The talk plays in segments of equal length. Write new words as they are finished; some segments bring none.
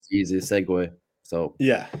easiest segue. So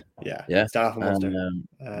yeah. Start off with Munster.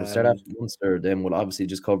 We'll start off with Munster. Then we'll obviously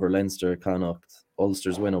just cover Leinster, Connacht,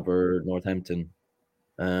 Ulster's win over Northampton.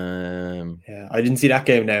 Yeah, I didn't see that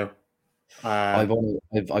game now.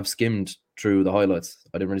 I've skimmed through the highlights.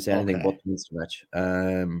 I didn't really see anything but the Munster match.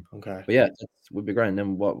 Okay. But yeah, that would be great. And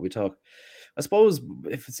then what we talk, I suppose,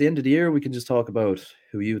 if it's the end of the year, we can just talk about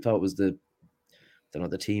who you thought was the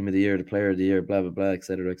team of the year, the player of the year, blah blah blah,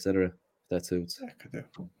 etc. etc. If that suits. Yeah,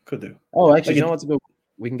 could do. Oh, actually, you know what's good?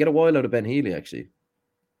 We can get a while out of Ben Healy. Actually,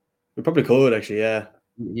 we probably could. Actually, yeah.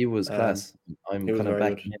 He was class. I'm kind of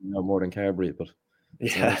backing him now more than Carberry, but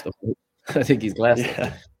yeah, I think he's class.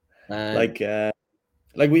 Yeah.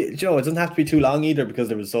 Like we, it doesn't have to be too long either because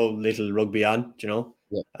there was so little rugby on, Yeah.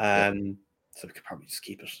 So we could probably just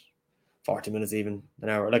keep it 40 minutes, even an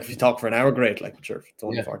hour. Like if you talk for an hour, great. Like, sure, it's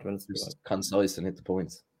only 40 minutes. Just concise and hit the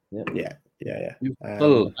points. Yeah.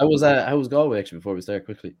 How was Galway actually before we start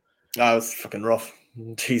quickly? That was fucking rough.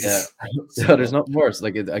 Jesus. Yeah. So there's nothing worse.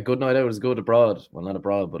 Like a good night out is good abroad. Well, not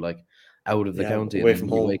abroad, but like out of the county. Away from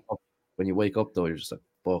home. When you wake up though, you're just like,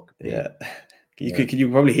 fuck. Yeah. You could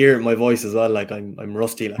probably hear my voice as well. Like I'm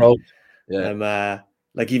rusty. Like, I'm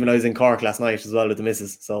like even I was in Cork last night as well with the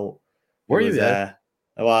missus. So were you? Yeah.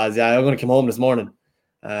 I was. Yeah, I'm going to come home this morning.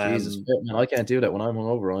 Jesus, man, I can't do that when I'm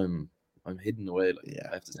hungover. I'm hidden away. Like,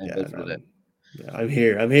 I have to stay in bed for the day. Yeah, I'm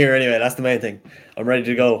here anyway. That's the main thing. I'm ready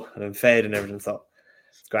to go and I'm fed and everything. So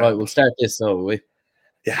it's great. Right, we'll start this. So we.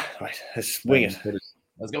 Yeah, right. Let's wing it.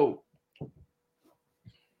 Let's go.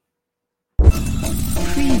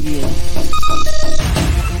 Preview.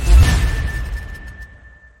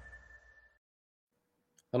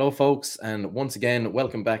 Hello, folks, and once again,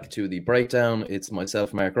 welcome back to the breakdown. It's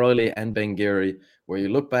myself, Mark Riley, and Ben Geary, where you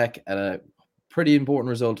look back at a pretty important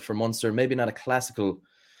result for Munster. Maybe not a classical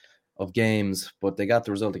of games, but they got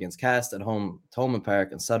the result against Cast at home, Thomond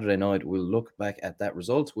Park, and Saturday night. We'll look back at that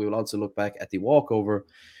result. We will also look back at the walkover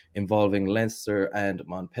involving Leinster and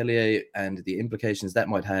Montpellier and the implications that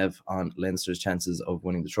might have on Leinster's chances of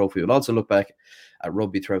winning the trophy. We'll also look back at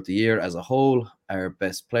rugby throughout the year as a whole, our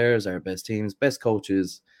best players, our best teams, best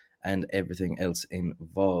coaches, and everything else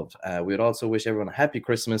involved. We'd also wish everyone a happy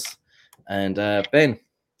Christmas. And Ben,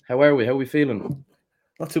 how are we? How are we feeling?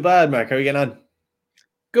 Not too bad, Mark. How are you getting on?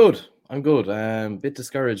 Good. I'm good. A bit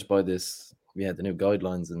discouraged by this. We had the new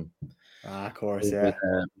guidelines and of course, yeah.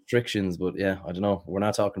 Restrictions, but yeah, I don't know. We're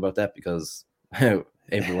not talking about that because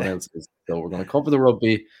everyone else is. So we're going to cover the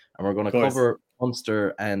rugby and we're going to cover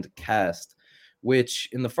Munster and Cast, which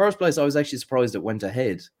in the first place, I was actually surprised it went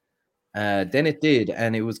ahead. Then it did,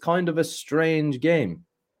 and it was kind of a strange game.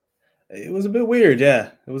 It was a bit weird,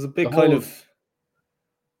 yeah. It was a bit kind of,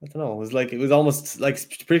 I don't know. It was almost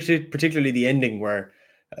like particularly the ending where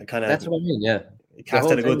kind of. That's what I mean, yeah. Cast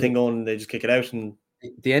had a good thing going, they just kick it out, and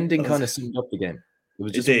the ending kind of summed up the game. It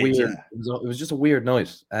was just weird. Yeah. It was just a weird night.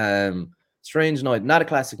 Strange night. Not a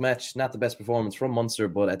classic match. Not the best performance from Munster,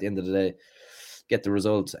 but at the end of the day, get the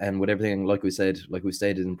result. And with everything, like we stated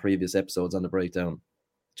in previous episodes on the breakdown,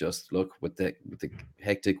 just look with the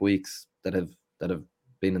hectic weeks that have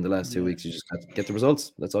been in the last 2 weeks. You just have to get the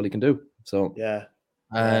results. That's all you can do. So yeah.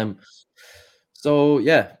 So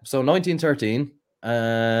 1913.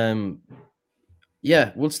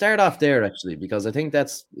 Yeah, we'll start off there actually, because I think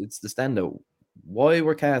it's the standout. Why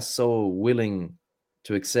were Cast so willing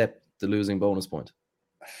to accept the losing bonus point?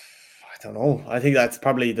 I don't know. I think that's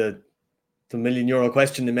probably the $1 million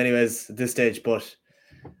question in many ways at this stage. But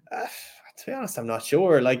to be honest, I'm not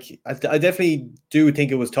sure. Like, I definitely do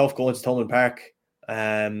think it was tough going to Thomond Park,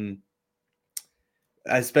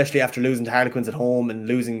 especially after losing to Harlequins at home and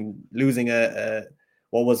losing a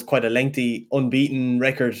what was quite a lengthy unbeaten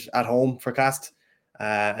record at home for Cast.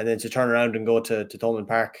 And then to turn around and go to Thomond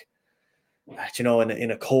Park,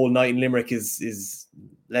 in a cold night in Limerick is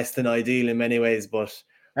less than ideal in many ways. But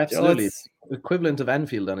absolutely, it's equivalent of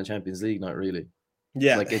Anfield on a Champions League night, really.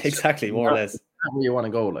 Yeah, like exactly, more or less. Not where you want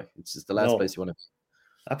to go. Like, it's just the last place you want to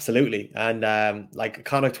be. Absolutely, and like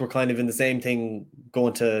Connacht were kind of in the same thing,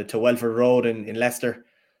 going to Welford Road in Leicester.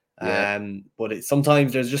 Yeah. But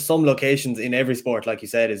sometimes there's just some locations in every sport, like you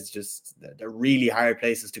said, is just they're really hard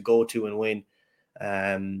places to go to and win.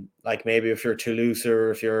 Like maybe if you're Toulouse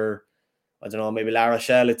or if you're, I don't know, maybe La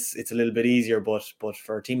Rochelle, it's a little bit easier. But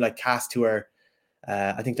for a team like Cast, who are,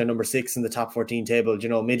 I think they're number 6 in the top 14 table,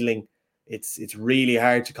 middling, it's really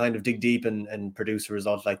hard to kind of dig deep and produce a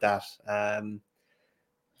result like that.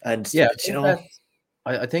 And yeah,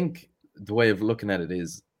 I think the way of looking at it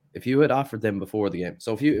is, if you had offered them before the game,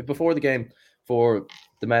 so if before the game, for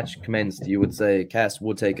the match commenced, you would say Cast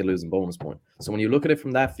would take a losing bonus point. So when you look at it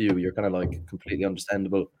from that view, you're kind of like completely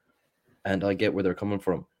understandable, and I get where they're coming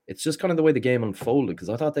from. it's just kind of the way the game unfolded, because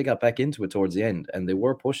I thought they got back into it towards the end and they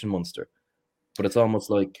were pushing Munster. But it's almost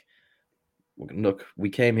like, look, we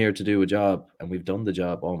came here to do a job and we've done the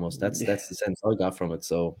job almost. That's the sense I got from it.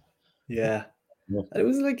 So yeah. It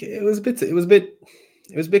was a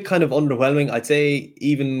bit kind of underwhelming. I'd say,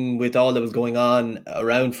 even with all that was going on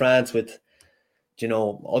around France, with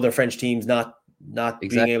other French teams not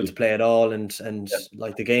being able to play at all, and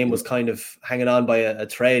like the game was kind of hanging on by a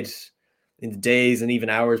thread in the days and even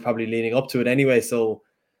hours probably leading up to it anyway. So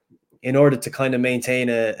in order to kind of maintain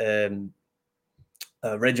a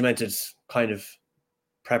regimented kind of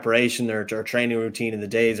preparation or training routine in the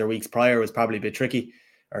days or weeks prior was probably a bit tricky,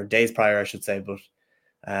 or days prior, I should say. But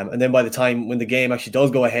and then by the time when the game actually does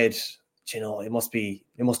go ahead, it must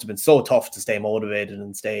have been so tough to stay motivated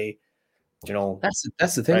and stay,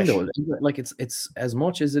 that's the thing, though. Like it's as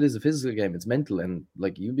much as it is a physical game, it's mental, and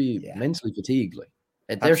like you'd be mentally fatigued. Like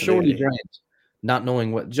they're surely drained, not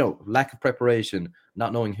knowing what lack of preparation,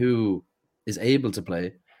 not knowing who is able to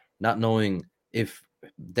play, not knowing if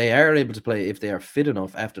they are able to play, if they are fit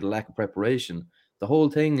enough after the lack of preparation. The whole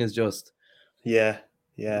thing is just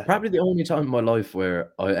probably the only time in my life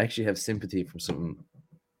where I actually have sympathy from some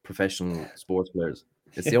professional sports players.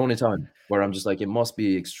 It's the only time where I'm just like, it must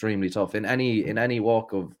be extremely tough in any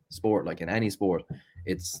walk of sport. Like in any sport,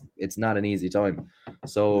 it's not an easy time.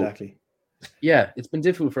 So exactly. Yeah, it's been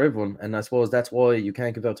difficult for everyone, and I suppose that's why you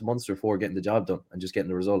can't give out to Munster for getting the job done and just getting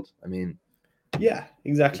the result. I mean, yeah,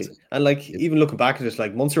 exactly. And like, even looking back at it,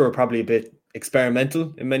 like Munster were probably a bit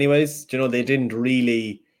experimental in many ways. They didn't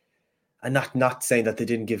really, and not saying that they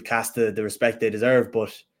didn't give Cass the respect they deserve,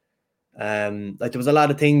 but like there was a lot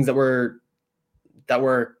of things that were I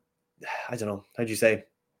don't know, how do you say,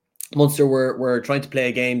 Munster were trying to play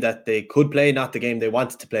a game that they could play, not the game they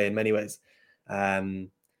wanted to play in many ways.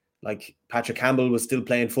 Like Patrick Campbell was still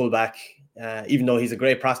playing fullback, even though he's a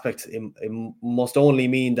great prospect. It must only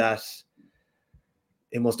mean that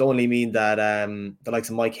the likes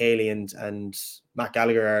of Mike Haley and Matt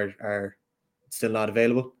Gallagher are still not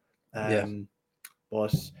available.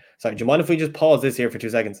 But sorry, do you mind if we just pause this here for 2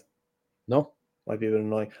 seconds? No. Might be a bit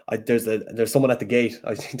annoying. There's someone at the gate.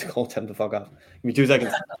 I need to call them the fuck off. Give me 2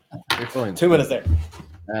 seconds. You're fine. 2 minutes there.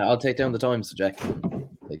 I'll take down the time, so Jack.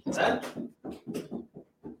 Take this out.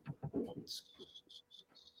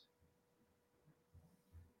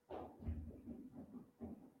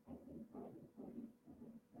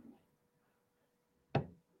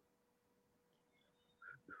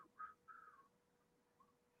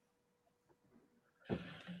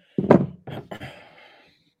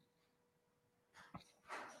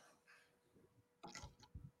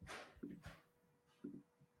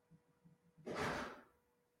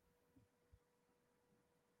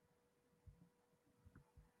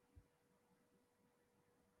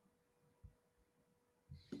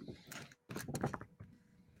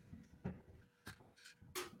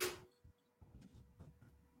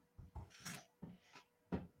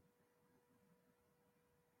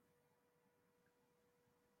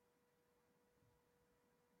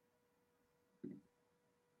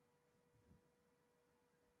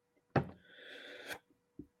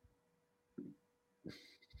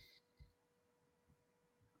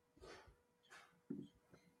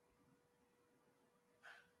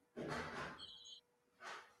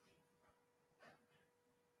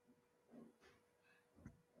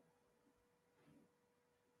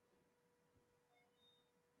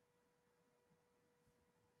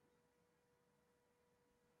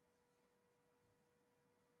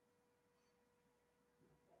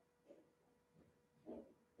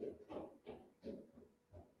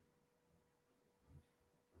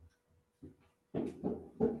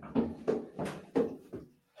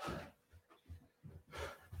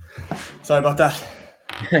 Sorry about that.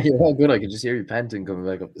 You're all good. I could just hear you panting coming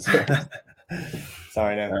back up the stairs.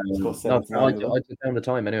 Sorry, now. I took down the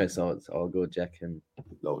time anyway, so it's all good. Jack can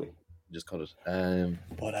just cut it.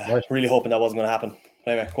 But really hoping that wasn't going to happen.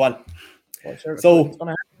 Anyway, go on. Well, sure, so it's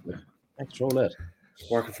gonna happen. Extra late.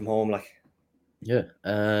 Working from home, like. Yeah.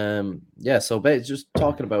 So just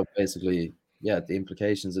talking about basically, the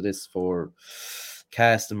implications of this for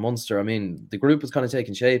Cast and Munster. I mean, the group is kind of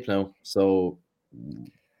taking shape now, so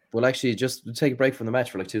we'll actually just take a break from the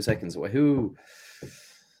match for like 2 seconds. Who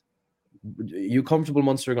you comfortable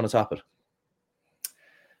Munster are going to top it?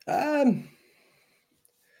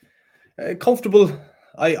 Comfortable.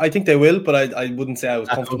 I think they will, but I wouldn't say I was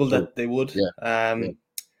comfortable that they would.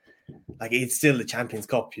 Like, it's still the Champions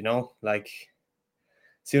Cup, like,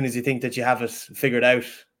 as soon as you think that you have it figured out,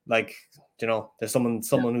 like, there's someone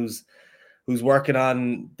who's working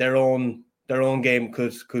on their own game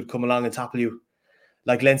could come along and topple you.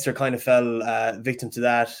 like Leinster kind of fell victim to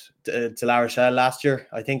that to La Rochelle last year.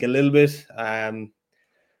 I think a little bit.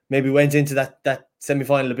 Maybe went into that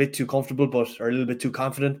semi-final a bit too comfortable, or a little bit too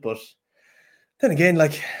confident. But then again,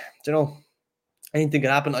 like, you know, anything can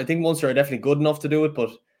happen. I think Munster are definitely good enough to do it, but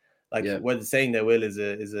like whether saying they will is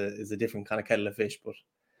a different kind of kettle of fish.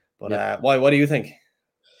 But why? What do you think?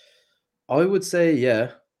 I would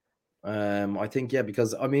say I think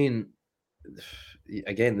because I mean,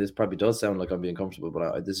 again, this probably does sound like I'm being comfortable,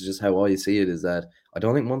 but this is just how I see it. Is that I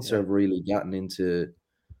don't think Munster have really gotten into.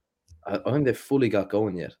 I think they've fully got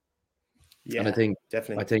going yet. Yeah, and I think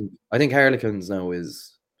definitely. I think Harlequins now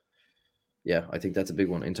is. Yeah, I think that's a big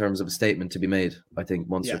one in terms of a statement to be made. I think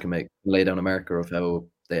Munster can lay down a marker of how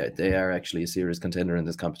they are actually a serious contender in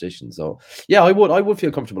this competition. So yeah, I would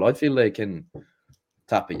feel comfortable. I'd feel they can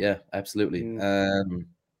tap it. Yeah, absolutely.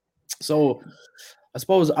 So I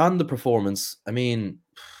suppose on the performance, I mean,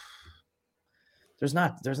 there's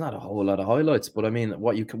not a whole lot of highlights, but I mean,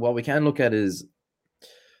 what we can look at is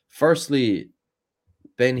firstly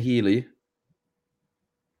Ben Healy.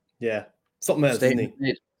 Yeah, something else, isn't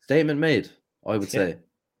he? Statement made, I would say.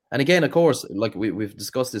 And again, of course, like we've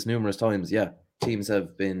discussed this numerous times. Yeah, teams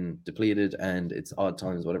have been depleted, and it's odd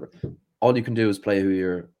times, whatever. All you can do is play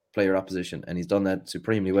your opposition, and he's done that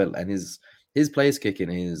supremely well. And his place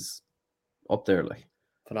kicking is up there, like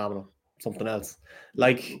phenomenal, something else.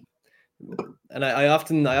 Like, and I've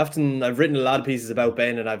written a lot of pieces about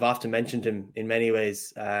Ben, and I've often mentioned him in many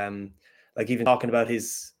ways. Like even talking about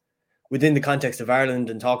his within the context of Ireland,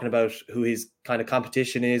 and talking about who his kind of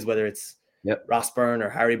competition is, whether it's Ross Byrne or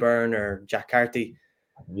Harry Byrne or Jack Carthy.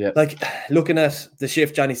 Yeah. Like looking at the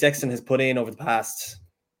shift Johnny Sexton has put in over the past,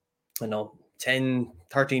 10,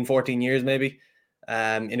 13, 14 years maybe,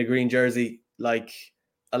 in a green jersey, like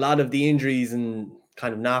a lot of the injuries and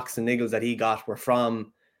kind of knocks and niggles that he got were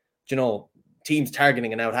from, teams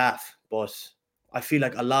targeting an out half. But I feel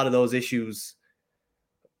like a lot of those issues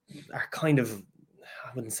are kind of,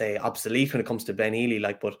 I wouldn't say obsolete when it comes to Ben Healy,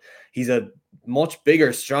 but he's a much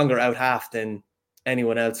bigger, stronger out half than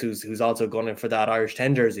anyone else who's also gunning for that Irish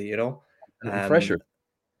 10 jersey, And fresher.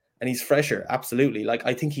 And he's fresher, absolutely. Like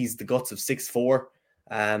I think he's the guts of 6'4".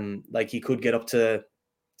 Like he could get up to,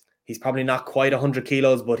 he's probably not quite 100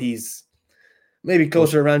 kilos, but he's maybe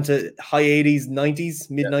closer around to high 80s,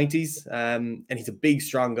 90s, mid 90s. And he's a big,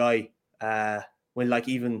 strong guy. And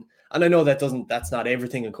I know that's not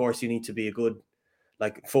everything. Of course, you need to be a good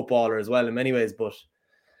footballer as well in many ways, but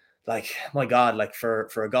my God,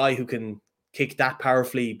 for a guy who can kick that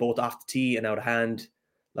powerfully, both off the tee and out of hand,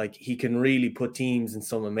 he can really put teams in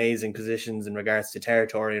some amazing positions in regards to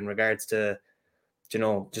territory, in regards to,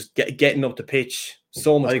 just getting up the pitch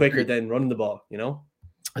so much quicker than running the ball,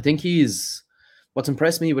 I think what's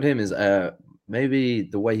impressed me with him is maybe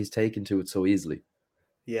the way he's taken to it so easily.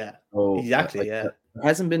 Yeah, so, exactly. There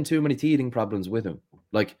hasn't been too many teething problems with him.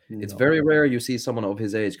 It's very rare you see someone of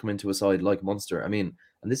his age come into a side like Munster. I mean,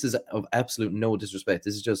 and this is of absolute no disrespect.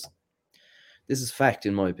 This is fact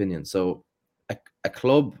in my opinion. So a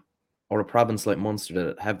club or a province like Munster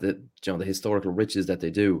that have the historical riches that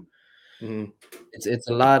they do, it's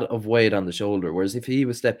a lot of weight on the shoulder. Whereas if he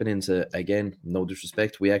was stepping into, again, no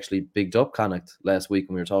disrespect, we actually bigged up Connacht last week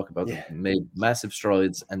when we were talking about them, made massive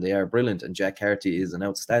strides, and they are brilliant. And Jack Carty is an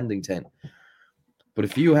outstanding 10. But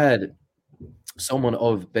if you had someone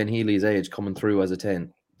of Ben Healy's age coming through as a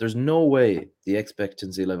 10, there's no way the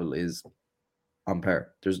expectancy level is on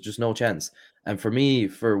par. There's just no chance. And for me,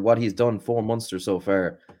 for what he's done for Munster so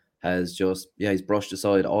far, has just, he's brushed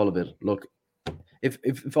aside all of it. Look,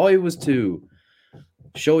 if I was to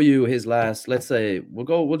show you his last, let's say,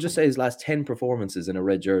 we'll just say his last 10 performances in a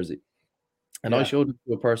red jersey, and I showed it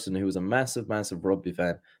to a person who was a massive, massive rugby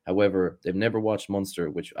fan. However, they've never watched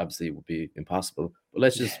Munster, which obviously would be impossible. But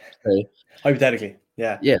let's just say, hypothetically,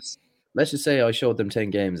 yes, let's just say I showed them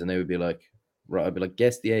 10 games, and they would be like, right, I'd be like,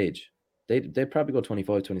 guess the age. They'd probably go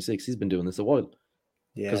 25, 26. He's been doing this a while.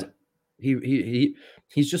 Yeah.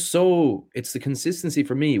 He's just so, it's the consistency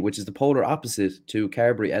for me, which is the polar opposite to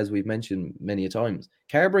Carberry, as we've mentioned many a times.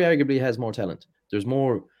 Carberry arguably has more talent. There's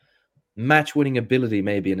more match-winning ability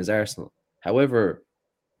maybe in his arsenal. However,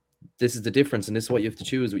 this is the difference, and this is what you have to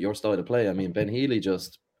choose with your style of play. I mean, Ben Healy he's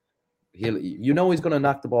going to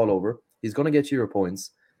knock the ball over. He's going to get you your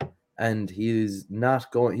points, and he's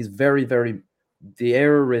very, very, the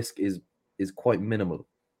error risk is quite minimal.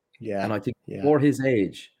 Yeah. And I think for his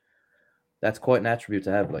age, that's quite an attribute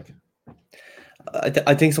to have.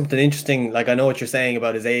 I think something interesting, I know what you're saying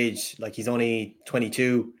about his age, he's only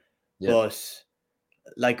 22, but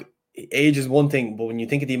age is one thing, but when you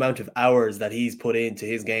think of the amount of hours that he's put into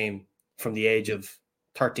his game from the age of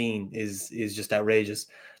 13 is just outrageous.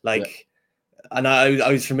 Like, and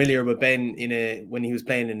I was familiar with Ben when he was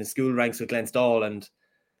playing in the school ranks with Glenstal, and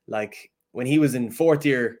like when he was in fourth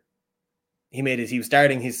year, he was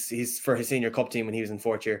starting his for his senior cup team when he was in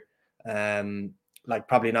fourth year. Like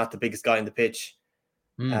probably not the biggest guy in the pitch.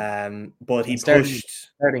 But he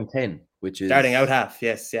pushed starting 10, which is starting out half,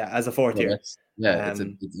 yes, as a fourth year.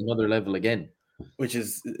 It's another level again. Which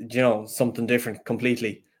is, something different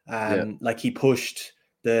completely. Like he pushed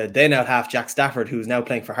the then out half Jack Stafford, who's now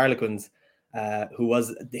playing for Harlequins,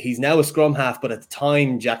 he's now a scrum half, but at the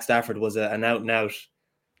time Jack Stafford was an out and out,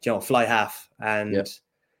 fly half,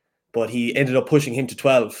 but he ended up pushing him to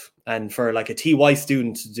 12. And for like a TY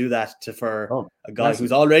student to do that for a guy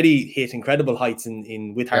who's already hit incredible heights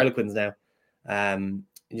with Harlequins now,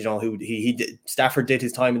 who Stafford did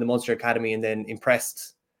his time in the Munster Academy and then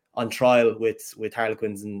impressed on trial with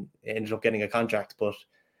Harlequins and ended up getting a contract. But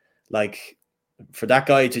like for that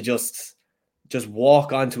guy to just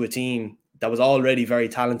walk onto a team that was already very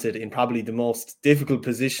talented in probably the most difficult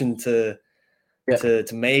position to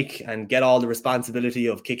make and get all the responsibility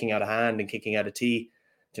of kicking out a hand and kicking out a tee,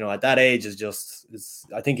 at that age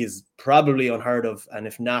I think is probably unheard of. And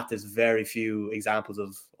if not, there's very few examples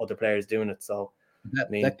of other players doing it. So that's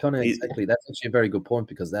actually a very good point,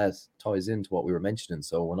 because that ties into what we were mentioning.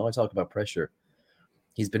 So when I talk about pressure,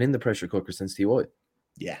 he's been in the pressure cooker since TY.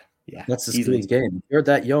 Yeah. That's the school's game. If you're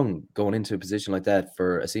that young going into a position like that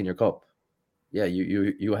for a senior cup,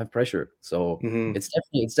 you have pressure. So it's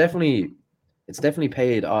definitely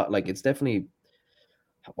paid. Like it's definitely,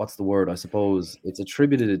 what's the word? I suppose it's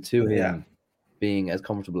attributed to him being as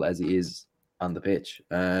comfortable as he is on the pitch.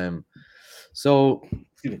 So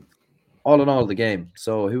all in all, the game.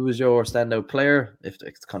 So who was your standout player? If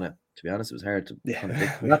it's kind of, to be honest, it was hard to kind of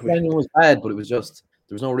pick. Not saying it was bad, but it was just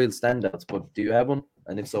there was no real standouts. But do you have one?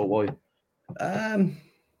 And if so, why? That's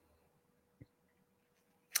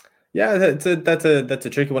a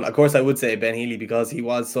tricky one. Of course, I would say Ben Healy, because he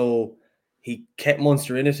kept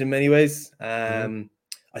Munster in it in many ways. I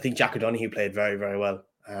think Jack O'Donoghue played very, very well.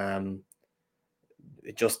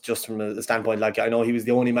 Just from the standpoint, like I know he was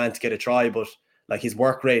the only man to get a try, but like his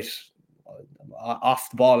work rate off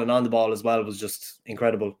the ball and on the ball as well was just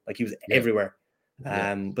incredible. Like he was everywhere.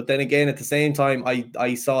 But then again, at the same time,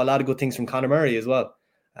 I saw a lot of good things from Conor Murray as well.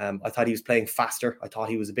 I thought he was playing faster. I thought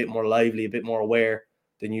he was a bit more lively, a bit more aware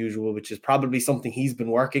than usual, which is probably something he's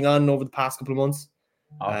been working on over the past couple of months.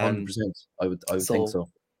 100%. I would think so.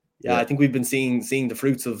 Yeah, I think we've been seeing the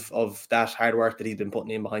fruits of that hard work that he's been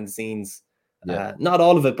putting in behind the scenes. Not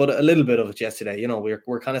all of it, but a little bit of it yesterday.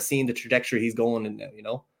 We're kind of seeing the trajectory he's going in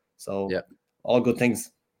now. So all good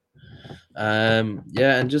things.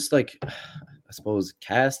 And just like, I suppose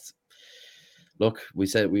cast. Look, we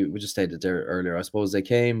just stated there earlier. I suppose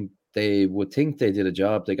they would think they did a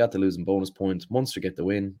job. They got the losing bonus points. Munster get the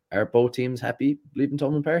win. Are both teams happy leaving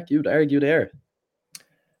Thomond Park? You'd argue they are.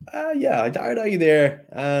 I'd argue there.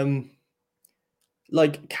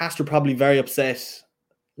 Like Castor probably very upset.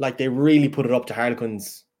 Like they really put it up to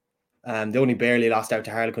Harlequins. They only barely lost out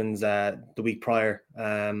to Harlequins the week prior.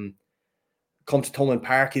 Come to Thomond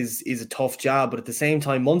Park is a tough job, but at the same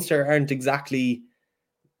time, Munster aren't exactly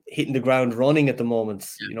hitting the ground running at the moment.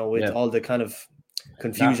 With all the kind of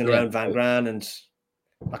confusion around Van Gran, and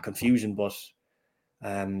not confusion, but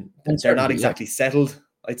they're not exactly settled,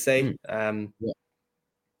 I'd say.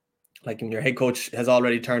 Like when your head coach has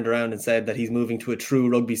already turned around and said that he's moving to a true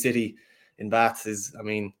rugby city in Bath, I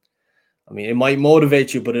mean, it might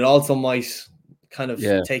motivate you, but it also might kind of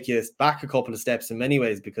take you back a couple of steps in many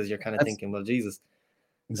ways, because you're kind of thinking, well, Jesus.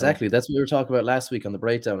 Exactly. That's what we were talking about last week on the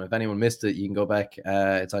breakdown. If anyone missed it, you can go back.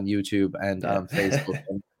 It's on YouTube and on Facebook,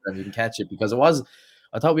 and you can catch it, because I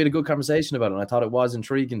thought we had a good conversation about it, and I thought it was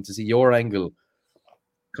intriguing to see your angle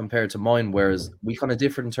compared to mine, whereas we kind of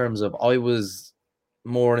differed in terms of I was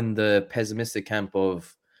more in the pessimistic camp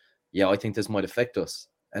of, I think this might affect us.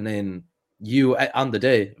 And then you, on the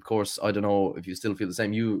day, of course, I don't know if you still feel the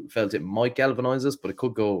same. You felt it might galvanize us, but it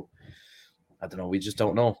could go, I don't know. We just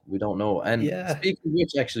don't know. We don't know. And speaking of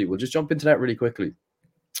which, actually, we'll just jump into that really quickly.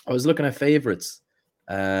 I was looking at favorites,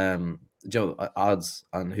 odds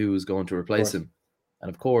on who's going to replace him. And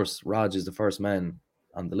of course, Raj is the first man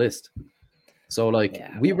on the list. So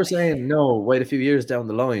we were saying, no, wait a few years down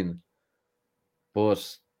the line.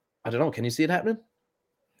 But I don't know. Can you see it happening?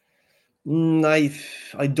 I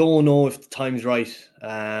don't know if the time's right.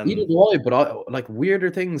 Neither do I, but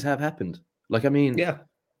weirder things have happened. Like, I mean,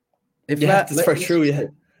 that's very true.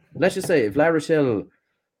 Let's just say if La Rochelle,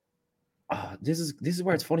 this is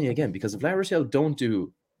where it's funny again, because if La Rochelle don't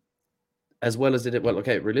do as well as they did,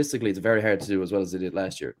 realistically, it's very hard to do as well as they did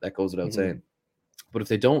last year. That goes without saying. But if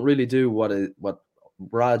they don't really do what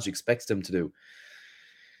Raj expects them to do,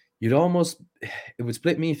 it would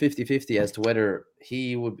split me 50-50 as to whether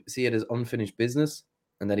he would see it as unfinished business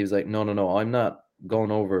and that he was like, no, I'm not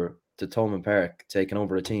going over to Thomond Park, taking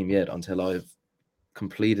over a team yet until I've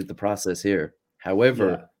completed the process here.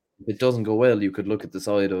 However, if it doesn't go well, you could look at the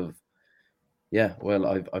side of, yeah, well,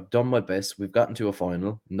 I've done my best. We've gotten to a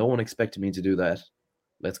final. No one expected me to do that.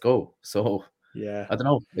 Let's go. So Yeah, I don't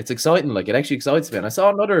know. It's exciting. Like, it actually excites me. And I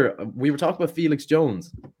saw we were talking about Felix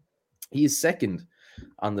Jones. He's second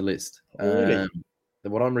on the list. Really?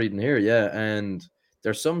 What I'm reading here, yeah. And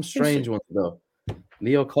there's some strange ones though.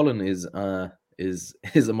 Leo Cullen is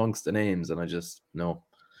amongst the names, and I just no.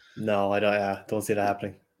 No, I don't see that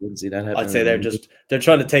happening. Wouldn't see that happening. I'd say they're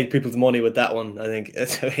trying to take people's money with that one, I think,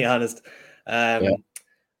 to be honest. To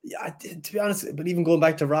be honest, but even going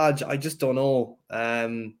back to Raj, I just don't know.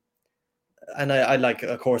 And I like,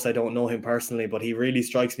 of course, I don't know him personally, but he really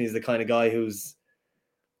strikes me as the kind of guy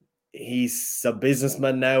he's a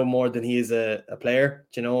businessman now more than he is a player.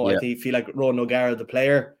 Do you know, I feel like Ronan O'Gara, the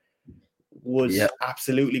player, would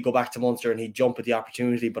absolutely go back to Munster and he'd jump at the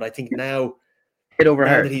opportunity. But I think now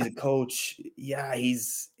that he's a coach,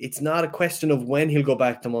 it's not a question of when he'll go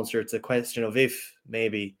back to Munster. It's a question of if,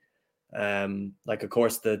 maybe. Like, of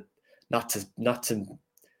course, not to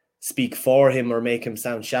speak for him or make him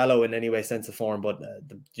sound shallow in any way, sense of form, but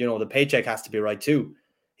the paycheck has to be right too.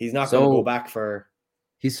 He's not going to go back for.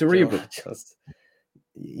 He's cerebral.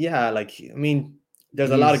 I mean,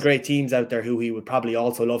 there's a lot of great teams out there who he would probably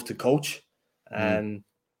also love to coach,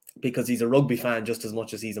 because he's a rugby fan just as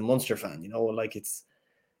much as he's a Munster fan. You know, like it's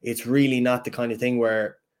really not the kind of thing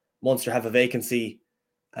where Munster have a vacancy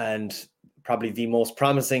and probably the most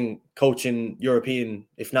promising coach in European,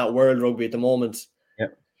 if not world rugby at the moment.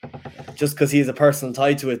 Just because he has a personal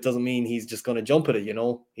tie to it doesn't mean he's just going to jump at it. You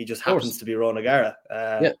know, he just happens to be Ronan O'Gara.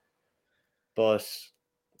 But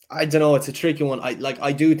I don't know. It's a tricky one.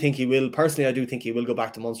 I do think he will. Personally, I do think he will go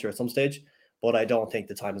back to Munster at some stage, but I don't think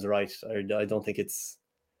the time is right. I don't think it's.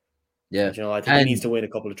 Yeah. You know, I think he needs to win a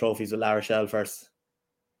couple of trophies with La Rochelle first.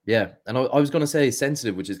 Yeah, and I was going to say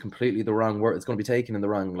sensitive, which is completely the wrong word. It's going to be taken in the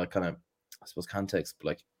wrong, like, kind of, I suppose, context. But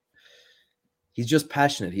like, he's just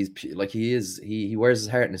passionate. He's like, he wears his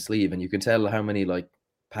heart in his sleeve, and you can tell how many like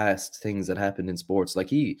past things that happened in sports. Like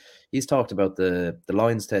he's talked about the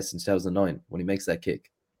Lions test in 2009 when he makes that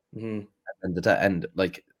kick, and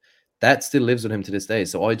like that still lives with him to this day.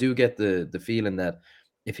 So I do get the feeling that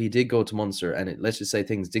if he did go to Munster and let's just say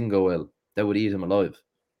things didn't go well, that would eat him alive.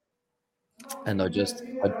 And I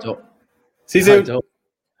don't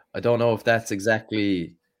know if that's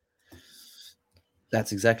exactly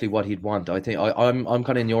what he'd want. I think I'm kind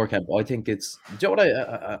of in your camp. I think it's, do you know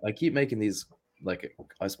what, I keep making these, like,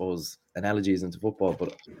 I suppose, analogies into football,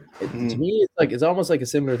 but to me it's almost like a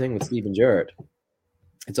similar thing with Steven Gerrard.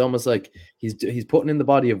 It's almost like he's putting in the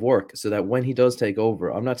body of work so that when he does take over,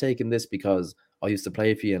 I'm not taking this because I used to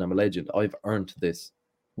play for you and I'm a legend. I've earned this.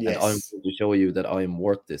 Yes. And I'm going to show you that I am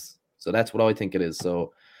worth this. So that's what I think it is.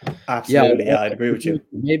 So absolutely, I'd agree with you.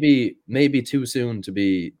 Maybe too soon to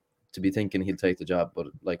be thinking he'll take the job, but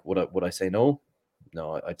like, would I say no?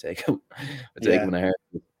 No, I take him. I take him in a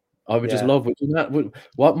heartbeat. I would just love.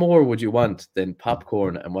 What more would you want than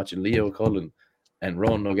popcorn and watching Leo Cullen and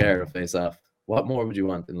Ronan O'Gara face off? What more would you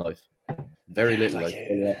want in life? Very little.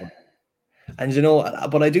 And you know,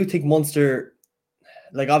 but I do think Munster,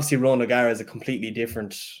 like, obviously Ronan O'Gara is a completely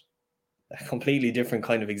different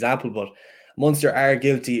kind of example, but Munster are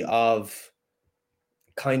guilty of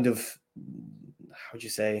kind of, how would you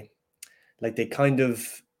say, like, they kind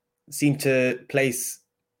of seem to place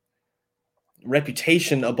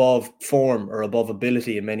reputation above form or above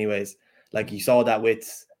ability in many ways. Like, you saw that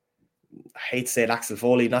with, I hate to say it, Axel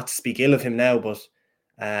Foley, not to speak ill of him now, but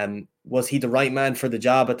was he the right man for the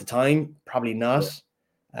job at the time? Probably not.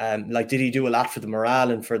 Like, did he do a lot for the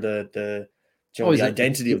morale and for the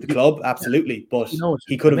identity of the club? Absolutely. But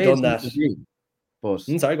he could have done that. But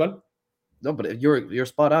sorry, go on. No, but you're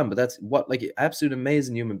spot on. But that's what, like, absolute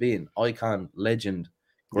amazing human being, icon, legend,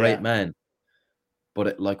 great man.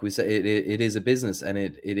 But like we say, it is a business, and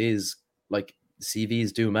it is like,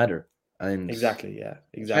 CVs do matter. And exactly.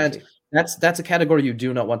 That's a category you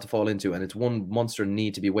do not want to fall into, and it's one Munster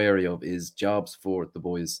need to be wary of, is jobs for the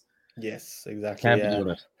boys. Yes, exactly. Can't be doing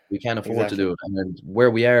it. We can't afford to do it, and then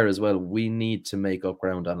where we are as well, we need to make up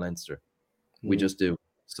ground on Leinster. We just do.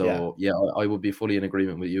 So I would be fully in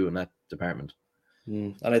agreement with you in that department.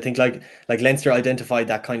 And I think like Leinster identified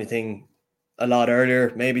that kind of thing a lot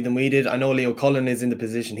earlier maybe than we did. I know Leo Cullen is in the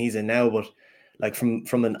position he's in now, but like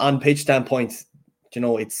from an on-pitch standpoint, you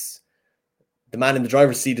know, it's the man in the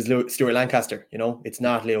driver's seat is Stuart Lancaster. You know, it's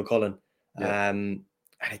not Leo Cullen. Yeah. And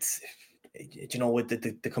it's, you know, with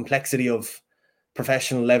the complexity of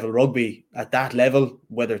professional level rugby at that level,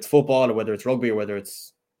 whether it's football or whether it's rugby or whether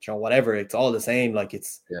it's, you know, whatever, it's all the same. Like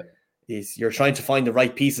it's you're trying to find the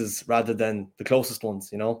right pieces rather than the closest ones,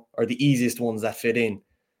 you know, or the easiest ones that fit in.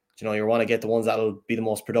 You know, you want to get the ones that'll be the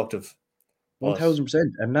most productive.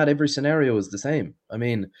 1000%. And not every scenario is the same. I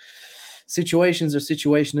mean, situations are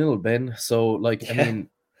situational, Ben. So, like, I mean,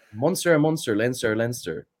 Munster,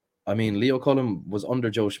 Leinster. I mean, Leo Cullen was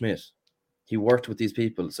under Joe Schmidt. He worked with these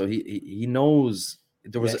people, so he knows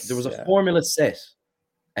there was a formula set,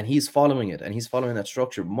 and he's following it, and he's following that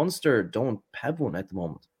structure. Munster don't have one at the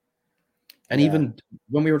moment, and even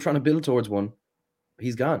when we were trying to build towards one,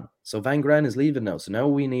 he's gone. So Van Gran is leaving now. So now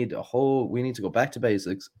we need to go back to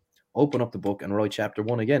basics, open up the book, and write chapter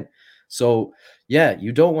 1 again. So yeah,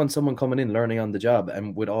 you don't want someone coming in learning on the job.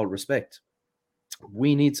 And with all respect,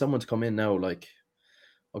 we need someone to come in now. Like,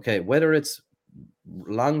 okay, whether it's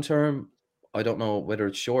long term, I don't know. Whether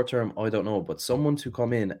it's short term, I don't know. But someone to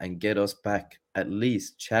come in and get us back at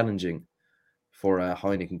least challenging for a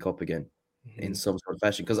Heineken Cup again in some sort of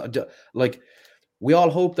fashion. Because like, we all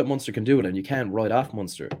hope that Munster can do it, and you can't write off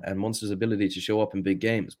Munster and Munster's ability to show up in big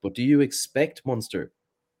games. But do you expect Munster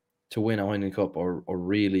to win a Heineken Cup or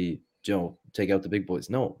really, you know, take out the big boys?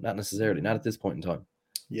 No, not necessarily. Not at this point in time.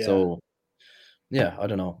 Yeah. So, yeah, I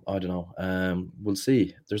don't know. We'll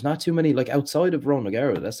see. There's not too many, like, outside of Ron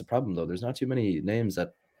O'Gara. That's the problem, though. There's not too many names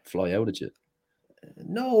that fly out at you.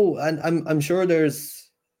 No, and I'm sure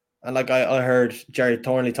there's, and like I heard Jerry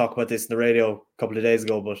Thornley talk about this in the radio a couple of days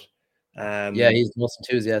ago, but yeah, he's the most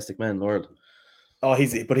enthusiastic man in the world. Oh,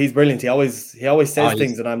 he's brilliant. He always says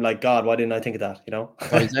things, and I'm like, God, why didn't I think of that? You know?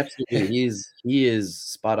 Oh, he's absolutely he is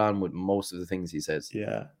spot on with most of the things he says.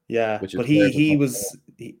 Yeah. But he was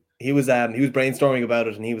brainstorming about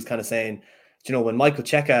it, and he was kind of saying, you know, when Michael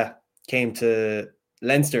Cheika came to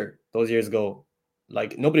Leinster those years ago,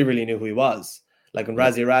 like, nobody really knew who he was. Like, when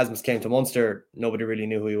Rassie Erasmus came to Munster, nobody really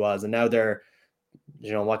knew who he was, and now they're,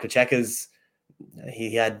 you know, Michael Cheika's.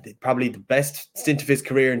 He had probably the best stint of his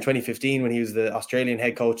career in 2015 when he was the Australian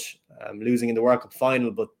head coach, losing in the World Cup final,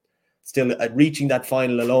 but still reaching that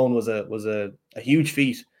final alone was a huge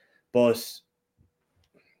feat. But,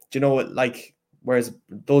 you know, like, whereas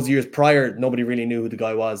those years prior, nobody really knew who the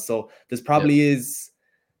guy was. So there probably is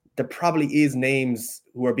names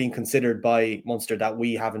who are being considered by Munster that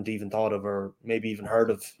we haven't even thought of or maybe even heard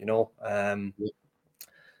of, you know.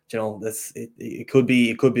 You know, it could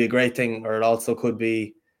be a great thing, or it also could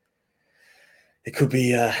be they could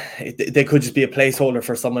just be a placeholder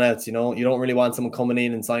for someone else. You know, you don't really want someone coming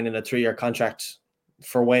in and signing a 3-year contract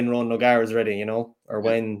for when Ron O'Gara is ready, you know, or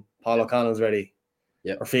when Paul O'Connell's ready,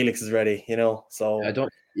 or Felix is ready, you know. So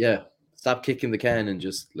stop kicking the can and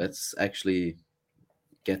just let's actually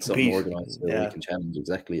get something organized so we can challenge.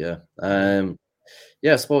 Exactly. I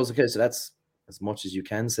suppose. Okay, so that's as much as you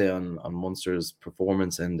can say on Munster's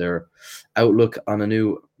performance and their outlook on a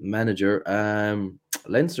new manager.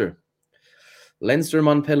 Leinster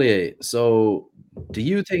Montpellier. So do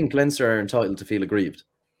you think Leinster are entitled to feel aggrieved?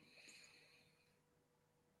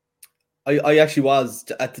 I actually was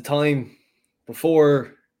at the time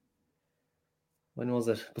before. When was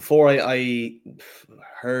it? Before I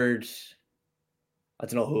heard, I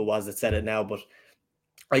don't know who it was that said it now, but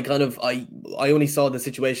I only saw the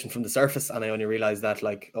situation from the surface, and I only realized that,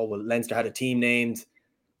 like, oh, well, Leinster had a team named,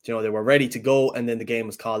 you know, they were ready to go, and then the game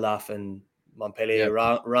was called off, and Montpellier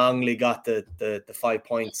wrongly got the 5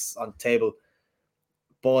 points on the table.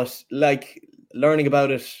 But, like, learning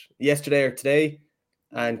about it yesterday or today,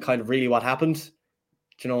 and kind of really what happened,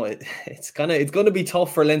 you know, it's going to be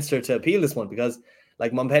tough for Leinster to appeal this one, because,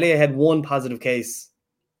 like, Montpellier had one positive case,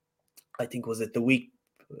 I think, was it the week,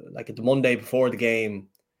 like the Monday before the game.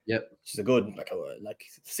 Yep. Which is a good, like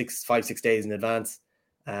 5-6 days in advance.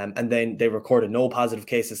 And then they recorded no positive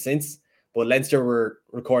cases since. But Leinster were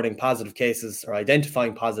recording positive cases, or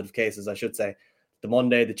identifying positive cases, I should say, the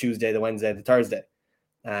Monday, the Tuesday, the Wednesday, the Thursday.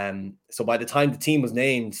 So by the time the team was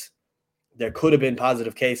named, there could have been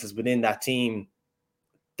positive cases within that team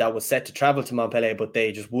that was set to travel to Montpellier, but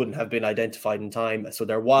they just wouldn't have been identified in time. So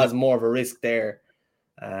there was more of a risk there.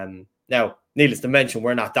 Now, needless to mention,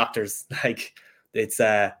 we're not doctors. Like, it's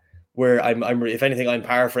I'm if anything, I'm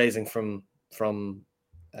paraphrasing from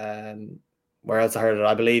where else I heard it.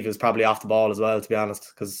 I believe it was probably off the ball as well, to be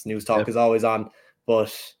honest, because News Talk is always on.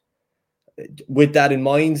 But with that in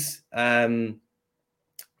mind,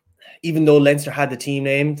 even though Leinster had the team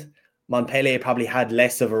named, Montpellier probably had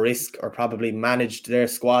less of a risk, or probably managed their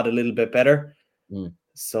squad a little bit better.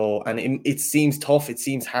 So, and it seems tough, it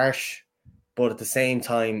seems harsh, but at the same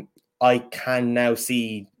time, I can now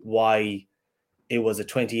see why it was a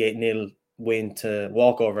 28-0 win to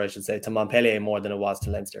walkover, I should say, to Montpellier more than it was to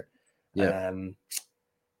Leinster. Yeah.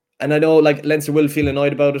 And I know like Leinster will feel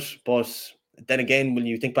annoyed about it, but then again, when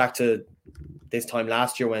you think back to this time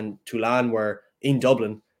last year when Toulon were in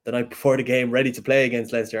Dublin the night before the game, ready to play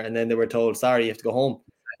against Leinster, and then they were told, "Sorry, you have to go home,"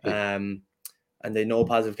 and they no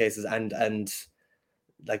positive cases, and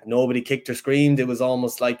like nobody kicked or screamed. It was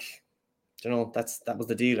almost like, that was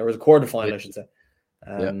the deal. Or it was a quarterfinal, I should say.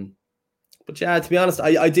 But yeah, to be honest,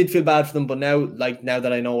 I did feel bad for them, but now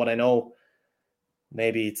that I know what I know,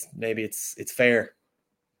 maybe it's fair.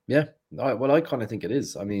 Yeah, well, I kind of think it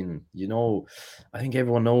is. I mean, I think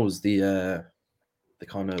everyone knows the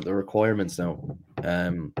kind of the requirements now,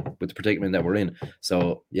 with the predicament that we're in.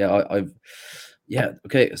 So yeah,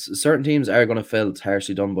 okay. Certain teams are going to felt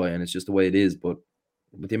harshly done by, and it's just the way it is. But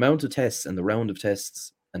with the amount of tests and the round of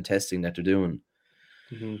tests and testing that they're doing,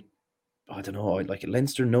 I don't know. Like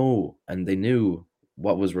Leinster know, and they knew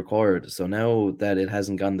what was required. So now that it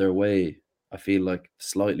hasn't gone their way, I feel like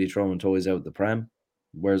slightly throwing toys out the pram.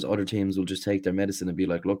 Whereas other teams will just take their medicine and be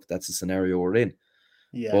like, look, that's the scenario we're in.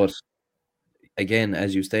 Yeah. But again,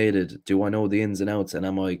 as you stated, do I know the ins and outs, and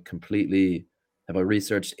have I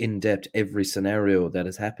researched in depth every scenario that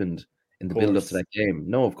has happened in the build up to that game?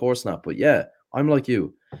 No, of course not. But yeah, I'm like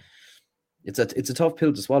you. It's a tough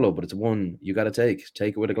pill to swallow, but it's one you got to take.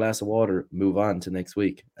 Take it with a glass of water, move on to next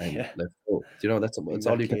week, and let's go. That's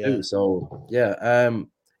all you can do. So yeah,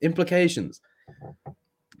 implications.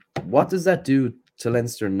 What does that do to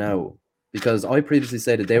Leinster now? Because I previously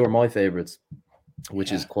stated they were my favourites,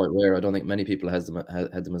 which is quite rare. I don't think many people had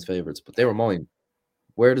them as favourites, but they were mine.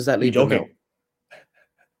 Where does that leave them now?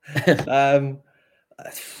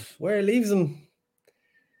 Where it leaves them,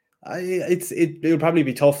 it'll probably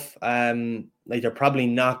be tough. Like they're probably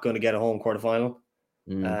not going to get a home quarterfinal.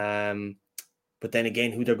 But then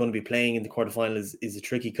again, who they're going to be playing in the quarterfinal is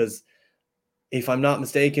tricky, because if I'm not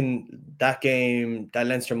mistaken, that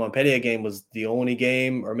Leinster Montpellier game was the only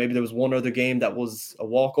game, or maybe there was one other game that was a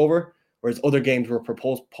walkover, whereas other games were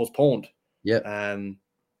postponed. Yeah.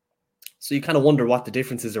 So you kind of wonder what the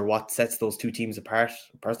difference is, or what sets those two teams apart.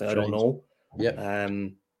 Personally, I don't know. Yeah.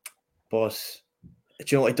 But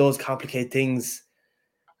it does complicate things.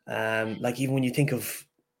 Like even when you think of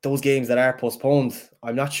those games that are postponed,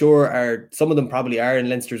 I'm not sure some of them probably are in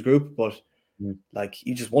Leinster's group, but like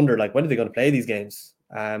you just wonder, like, when are they going to play these games?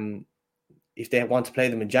 If they want to play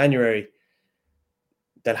them in January,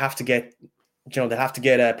 they'll have to get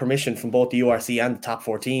permission from both the URC and the top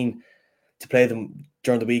 14 to play them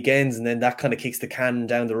during the weekends, and then that kind of kicks the can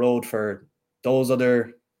down the road for those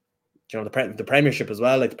other, the Premiership as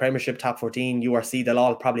well, like the Premiership, top 14, URC. They'll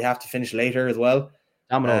all probably have to finish later as well.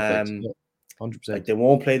 Domino effect, 100%. Like they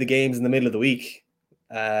won't play the games in the middle of the week.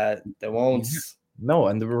 They won't. No,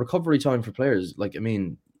 and the recovery time for players, like, I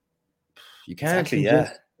mean, you can't. Exactly,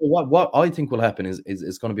 yeah. What I think will happen is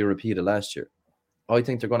going to be a repeat of last year. I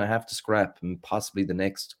think they're going to have to scrap and possibly the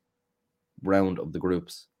next round of the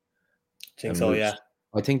groups. I think so, yeah.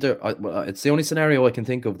 I think it's the only scenario I can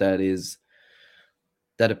think of that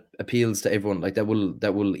appeals to everyone. Like that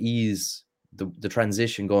will ease the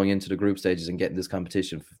transition going into the group stages and getting this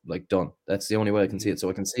competition like done. That's the only way I can see it. So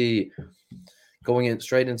I can see going in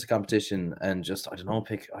straight into competition and just I don't know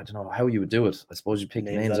how you would do it. I suppose you pick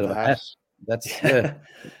names out of a hat. That's that's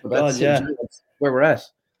where we're at.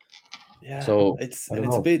 Yeah. So it's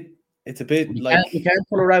a bit you can't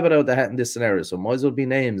pull a rabbit out of the hat in this scenario. So might as well be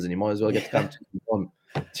names, and you might as well get the competition done.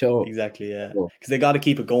 So exactly, yeah. Because they got to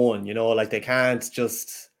keep it going. Like they can't stop.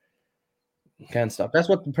 That's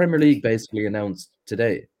what the Premier League basically announced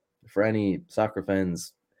today. For any soccer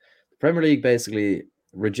fans, the Premier League basically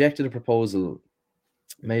rejected a proposal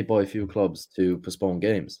made by a few clubs to postpone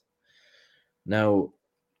games. Now,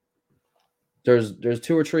 there's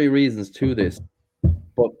 2 or 3 reasons to this,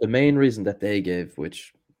 but the main reason that they gave,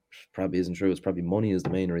 which probably isn't true, it's probably money is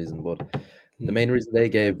the main reason, but the main reason they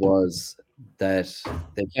gave was that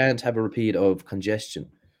they can't have a repeat of congestion,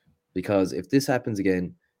 because if this happens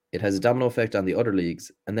again, it has a domino effect on the other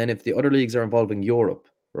leagues, and then if the other leagues are involving Europe,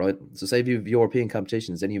 right? So say if you have European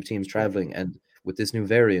competitions, then you have teams traveling, and with this new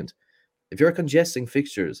variant, if you're congesting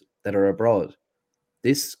fixtures that are abroad,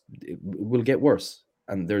 this will get worse,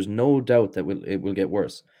 and there's no doubt that it will get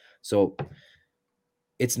worse. So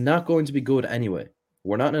it's not going to be good anyway.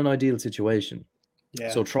 We're not in an ideal situation.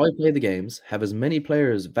 Yeah. So try play the games, have as many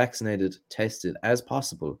players vaccinated, tested as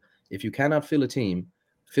possible. If you cannot fill a team,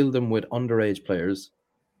 fill them with underage players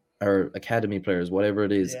or academy players, whatever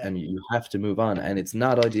it is, and you have to move on. And it's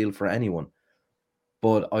not ideal for anyone.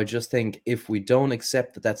 But I just think if we don't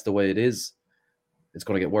accept that that's the way it is, it's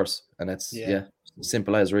going to get worse. And that's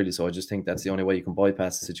simple as really. So I just think that's the only way you can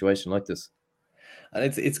bypass a situation like this. And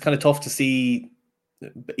it's kind of tough to see,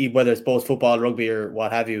 whether it's both football, rugby, or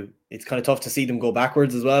what have you. It's kind of tough to see them go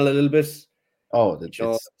backwards as well a little bit. It's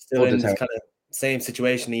still in this kind of same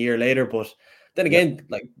situation a year later. But then again,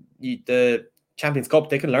 like the Champions Cup,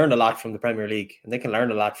 they can learn a lot from the Premier League, and they can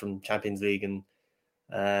learn a lot from Champions League, and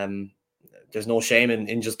there's no shame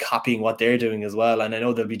in just copying what they're doing as well. And I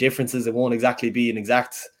know there'll be differences. It won't exactly be an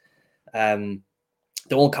exact. They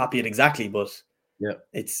won't copy it exactly, but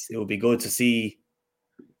it will be good to see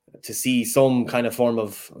some kind of form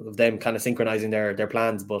of them kind of synchronizing their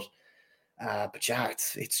plans. But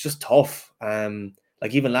it's just tough.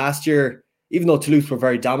 Like even last year, even though Toulouse were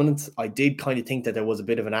very dominant, I did kind of think that there was a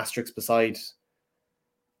bit of an asterisk beside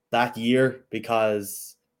that year,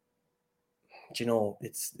 because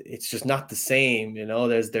it's just not the same.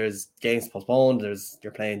 There's games postponed.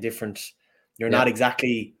 You're playing different. You're not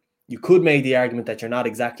exactly. You could make the argument that you're not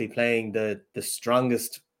exactly playing the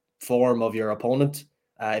strongest form of your opponent.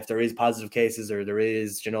 If there is positive cases, or there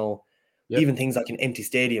is, even things like an empty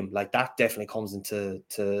stadium, like that definitely comes into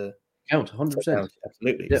count 100%.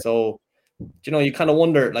 Absolutely. Yeah. So, you kind of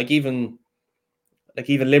wonder, like even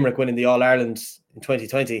Limerick winning the All Ireland in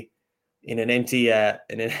 2020 in an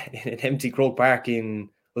empty Croke Park in,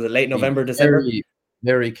 was it late November, December? Very,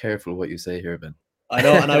 very careful what you say here, Ben. I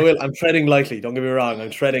know, and I will. I'm treading lightly. Don't get me wrong.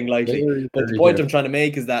 I'm treading lightly. But the point I'm trying to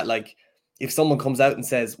make is that, like, if someone comes out and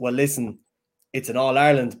says, "Well, listen, it's an All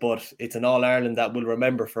Ireland, but it's an All Ireland that we'll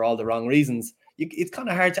remember for all the wrong reasons," it's kind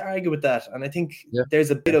of hard to argue with that. And I think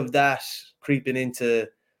there's a bit of that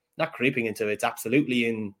not creeping into, it's absolutely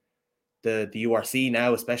in the URC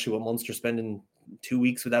now, especially with Munster spending 2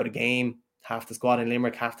 weeks without a game, half the squad in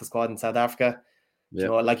Limerick, half the squad in South Africa.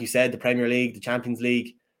 Like you said, the Premier League, the Champions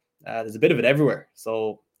League, there's a bit of it everywhere.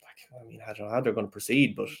 So, I don't know how they're going to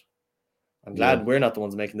proceed, but I'm glad we're not the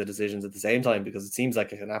ones making the decisions at the same time, because it seems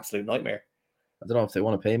like an absolute nightmare. I don't know if they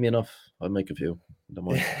want to pay me enough. I'll make a few. Don't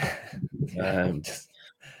mind.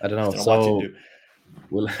 I don't know. So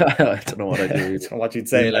I don't know what I do. I don't know what you'd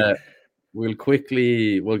say. We'll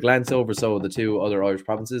glance over the two other Irish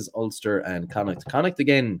provinces, Ulster and Connacht. Connacht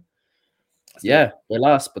again. They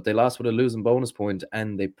lost, but they lost with a losing bonus point,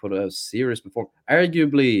 and they put a serious performance.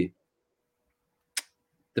 Arguably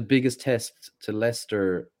the biggest test to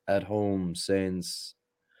Leicester at home since,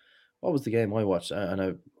 what was the game I watched? And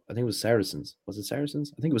I think it was Saracens. Was it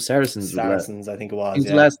Saracens? I think it was Saracens. Saracens, I think it was.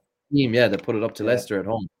 The last team, that put it up to Leicester at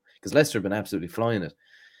home, because Leicester have been absolutely flying it.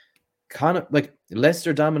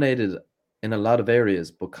 Leicester dominated in a lot of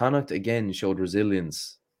areas, but Connacht again showed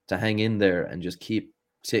resilience to hang in there and just keep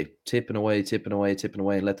tipping away,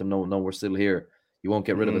 and let them know, no, we're still here. You won't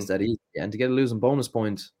get rid of us that easy. And to get a losing bonus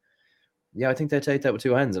point, I think they take that with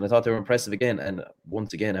two hands. And I thought they were impressive again. And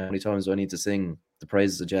once again, how many times do I need to sing the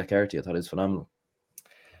praises of Jack Carty? I thought it was phenomenal.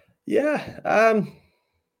 Yeah,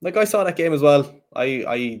 I saw that game as well.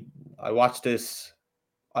 I watched this.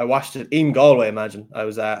 I watched it in Galway. Imagine I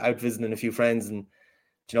was out visiting a few friends, and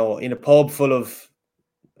in a pub full of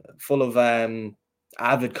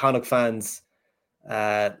avid Connacht fans.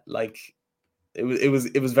 It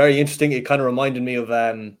was very interesting. It kind of reminded me of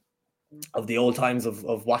the old times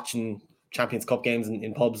of watching Champions Cup games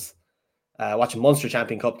in pubs. Watching Munster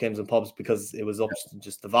Champion Cup games in pubs, because it was up,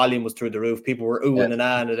 just the volume was through the roof. People were oohing and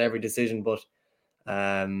ahhing at every decision. But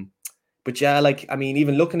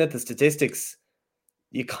even looking at the statistics,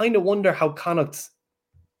 you kind of wonder how Connacht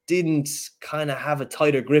didn't kind of have a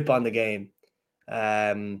tighter grip on the game.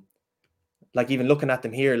 Even looking at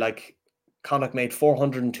them here, Connacht made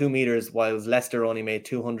 402 meters, while Leicester only made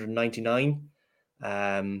 299.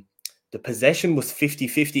 The possession was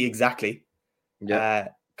 50-50 exactly. Yeah.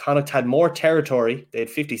 Connacht had more territory. They had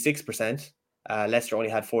 56%. Leicester only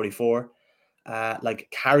had 44.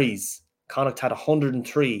 Carries, Connacht had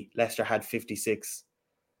 103. Leicester had 56.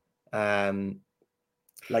 Clean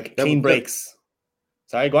breaks.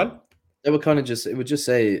 Sorry, go on. It would just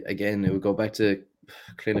say, again, it would go back to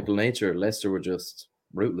clinical nature. Leicester were just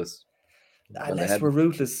ruthless. Leicester were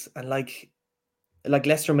ruthless. And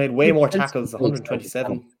Leicester made way more tackles,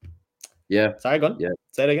 127. Yeah. Sorry, go on. Yeah.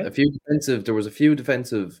 Say it again. There was a few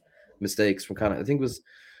defensive mistakes from Connacht. I think was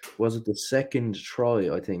it the second try?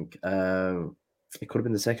 I think it could have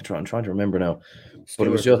been the second try. I'm trying to remember now, but it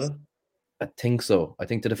was just. I think so. I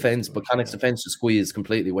think the defense, but Connacht's defense just squeezed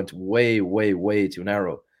completely, went way, way, way too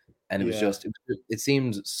narrow, and it was just. It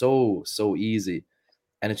seemed so easy,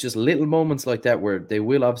 and it's just little moments like that where they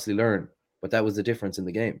will obviously learn, but that was the difference in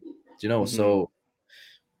the game. So.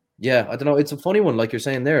 Yeah, I don't know. It's a funny one, like you're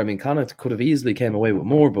saying there. I mean, Connacht could have easily came away with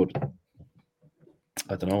more, but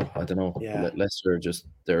I don't know. Yeah. Leicester just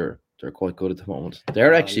they're quite good at the moment.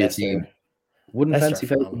 They're actually a team. Leicester. Wouldn't Leicester fancy are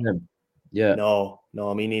facing phenomenal. them. Yeah. No,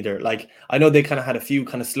 me neither. Like I know they kind of had a few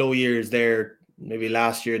kind of slow years there, maybe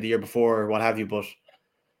last year, the year before, or what have you. But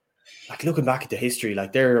like looking back at the history,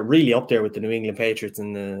 like they're really up there with the New England Patriots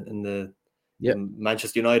and the Yeah.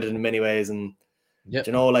 Manchester United in many ways. And Yeah.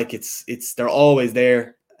 you know, like it's they're always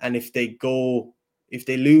there. And if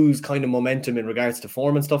they lose kind of momentum in regards to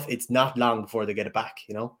form and stuff, it's not long before they get it back.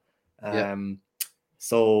 You know. Yeah.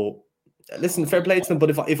 So listen, fair play to them. But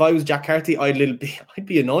if I was Jack Carty, I'd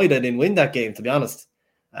be annoyed I didn't win that game, to be honest.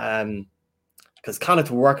 Because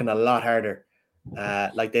Connacht were working a lot harder.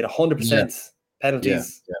 Like they had 100%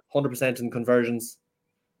 penalties, 100% in conversions,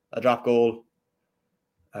 a drop goal.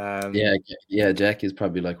 Yeah. Jack is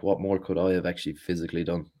probably like, what more could I have actually physically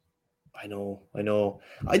done? I know.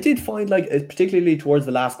 I did find like, particularly towards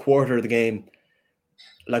the last quarter of the game,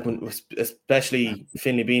 like when especially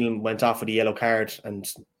Finlay Bean went off with a yellow card and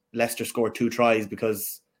Leicester scored 2 tries,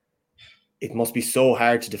 because it must be so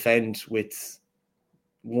hard to defend with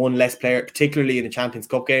one less player, particularly in a Champions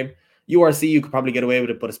Cup game. URC, you could probably get away with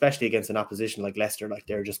it, but especially against an opposition like Leicester, like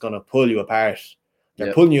they're just going to pull you apart.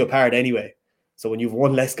 They're pulling you apart anyway. So when you've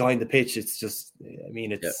one less guy in the pitch, it's just, I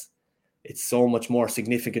mean, it's so much more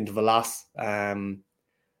significant of a loss.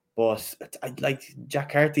 But I like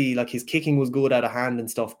Jack Carty, like his kicking was good out of hand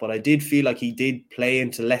and stuff, but I did feel like he did play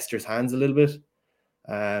into Leicester's hands a little bit.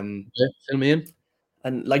 Fill me in.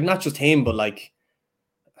 And like not just him, but like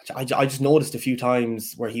I just noticed a few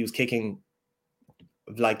times where he was kicking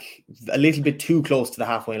like a little bit too close to the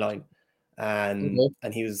halfway line, and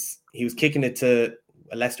he was kicking it to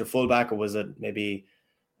a Leicester fullback, or was it maybe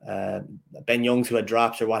Ben Youngs who had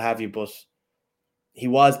dropped or what have you, but he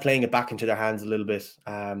was playing it back into their hands a little bit.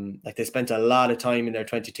 Like they spent a lot of time in their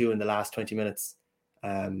 22 in the last 20 minutes.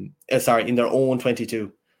 In their own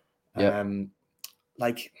 22.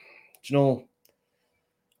 Like, you know,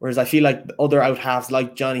 whereas I feel like other out halves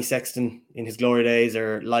like Johnny Sexton in his glory days,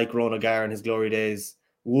 or like Ron O'Gara in his glory days,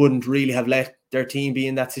 wouldn't really have let their team be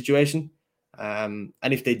in that situation. And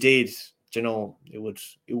if they did, you know, it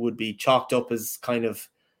would be chalked up as kind of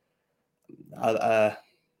a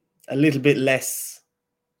little bit less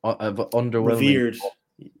revered.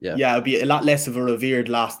 Yeah, it'd be a lot less of a revered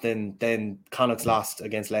loss than Connacht's lost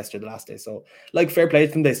against Leicester the last day. So, like, fair play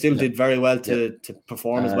to them. They still did very well to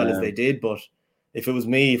perform as well as they did. But if it was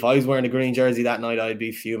me, if I was wearing a green jersey that night, I'd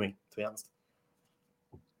be fuming, to be honest.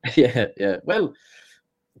 Yeah. Well,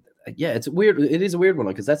 yeah, it's weird. It is a weird one,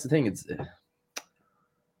 because that's the thing. It's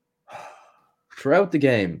throughout the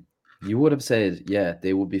game, you would have said, yeah,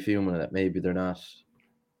 they would be fuming that maybe they're not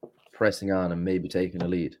pressing on and maybe taking a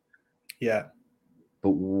lead. Yeah.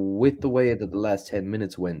 But with the way that the last 10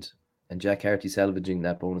 minutes went, and Jack Carty salvaging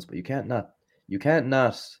that bonus, but you can't not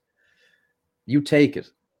take it,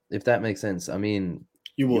 if that makes sense. I mean,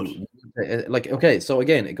 you would. Okay, so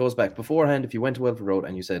again, it goes back beforehand. If you went to Welford Road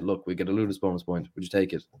and you said, look, we get a Ludus bonus point, would you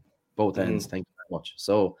take it? Both ends, thank you very much.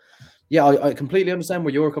 So, yeah, I completely understand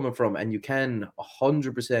where you're coming from, and you can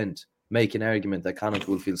 100% make an argument that Connacht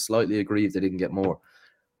will feel slightly aggrieved they didn't get more.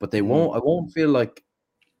 But they won't. I won't feel like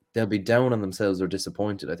they'll be down on themselves or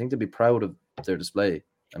disappointed. I think they'll be proud of their display,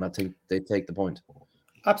 and I think they take the point.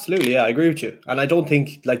 Absolutely, yeah, I agree with you. And I don't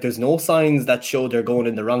think, like, there's no signs that show they're going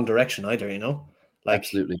in the wrong direction either, you know? Like,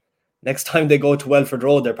 absolutely. Next time they go to Welford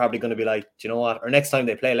Road, they're probably going to be like, do you know what? Or next time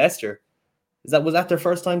they play Leicester, was that their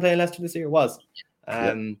first time playing Leicester this year? It was.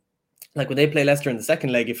 Like when they play Leicester in the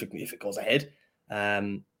second leg, if it goes ahead,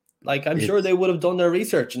 like I'm sure they would have done their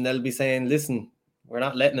research, and they'll be saying, listen, we're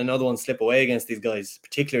not letting another one slip away against these guys,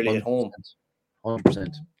 particularly 100%. At home.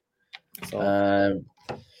 100%. So,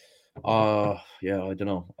 yeah, I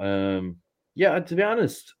don't know. Yeah, to be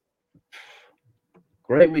honest,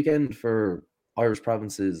 great weekend for Irish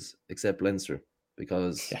provinces except Leinster,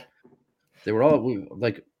 because they were all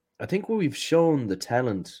like, I think we've shown the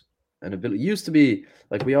talent and ability. It used to be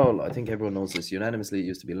like I think everyone knows this unanimously. It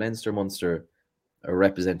used to be Leinster, Munster are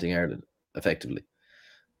representing Ireland effectively,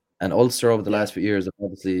 and Ulster over the last few years have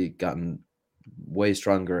obviously gotten way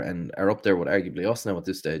stronger and are up there with arguably us now at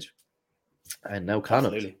this stage. And now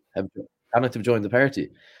Connacht have joined the party.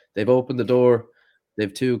 They've opened the door.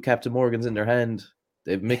 They've 2 Captain Morgans in their hand.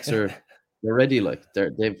 They've Mixer. They're ready. Like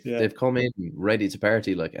they've come in ready to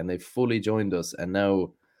party. Like, and they've fully joined us. And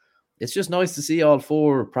now it's just nice to see all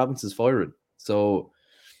 4 provinces firing. So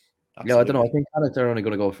I don't know. I think Connacht are only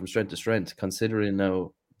going to go from strength to strength, considering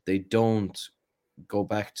now they don't go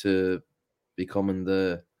back to becoming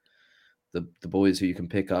the boys who you can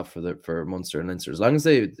pick off for Munster and Leinster. As long as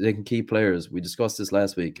they can keep players, we discussed this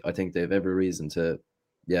last week, I think they have every reason to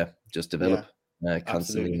just develop.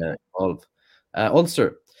 constantly Absolutely. evolve.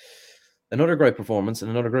 Ulster, another great performance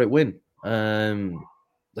and another great win.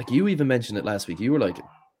 Like you even mentioned it last week. You were like,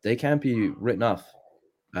 they can't be written off.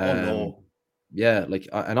 Oh Um, no. yeah, like,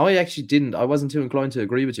 and I actually didn't. I wasn't too inclined to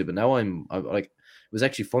agree with you, but now I like. It was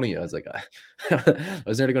actually funny. I was like, I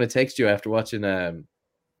was nearly going to text you after watching it.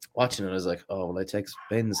 I was like, oh, well, I text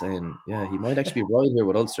Ben saying, yeah, he might actually be right here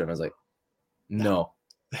with Ulster, and I was like, no.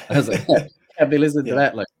 I was like, can't be listening to Yeah.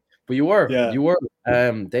 that. Like, but you were. Yeah.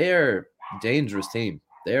 They are a dangerous team.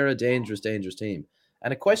 They're a dangerous team.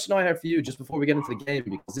 And a question I have for you just before we get into the game,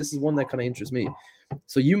 because this is one that kind of interests me.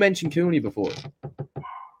 So you mentioned Cooney before,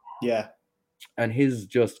 Yeah. and his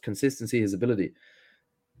just consistency, his ability.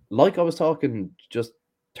 Like I was talking just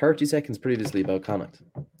 30 seconds previously about Connacht.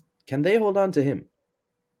 Can they hold on to him?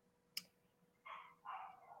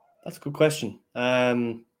 That's a good question. I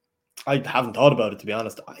haven't thought about it, to be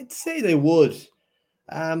honest. I'd say they would.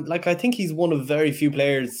 Like, I think he's one of very few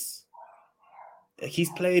players. He's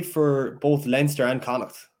played for both Leinster and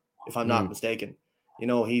Connacht, if I'm not mistaken. You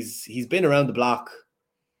know, he's been around the block.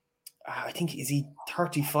 I think, is he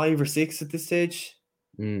 35 or 6 at this stage,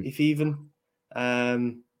 if even?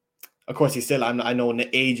 Of course, he's still. I know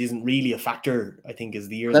age isn't really a factor. I think as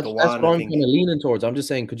the years go That's on, what I I'm think. kind of leaning towards. I'm just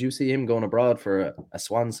saying, could you see him going abroad for a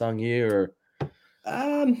swan song year?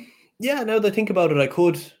 Yeah. Now that I think about it, I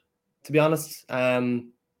could. To be honest, I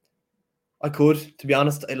could. To be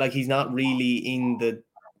honest, like, he's not really in the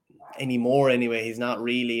anymore. Anyway, he's not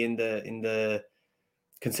really in the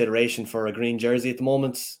consideration for a green jersey at the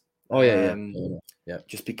moment. Oh yeah.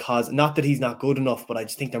 Just because, not that he's not good enough, but I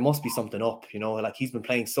just think there must be something up. You know, like, he's been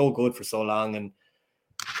playing so good for so long, and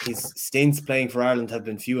his stints playing for Ireland have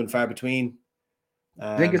been few and far between.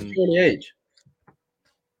 I think it's purely age.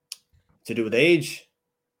 To do with age?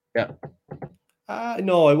 Yeah.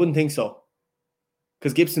 No, I wouldn't think so.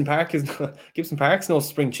 Because Gibson Park's no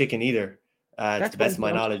spring chicken either. To the best of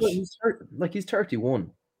my knowledge. He's 31,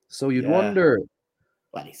 so you'd wonder.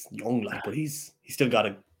 Well, he's young, like, but he's still got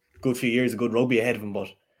a good few years of good rugby ahead of him. But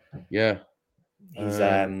yeah, he's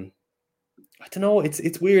I don't know.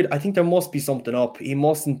 It's weird. I think there must be something up. He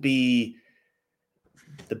mustn't be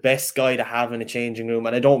the best guy to have in a changing room,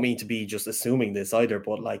 and I don't mean to be just assuming this either,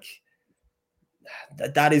 but like,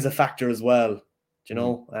 that is a factor as well. You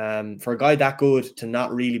know, for a guy that good to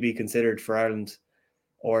not really be considered for Ireland,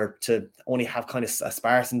 or to only have kind of a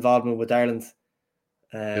sparse involvement with Ireland,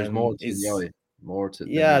 there's more to the eye.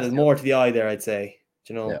 There's more to the eye there, I'd say.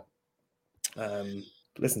 You know,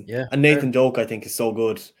 listen, and Nathan Doak, I think, is so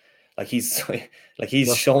good. Like, he's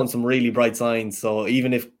showing some really bright signs. So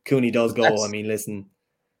even if Cooney does go, I mean, listen.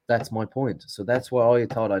 That's my point. So that's why I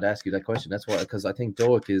thought I'd ask you that question. That's why, because I think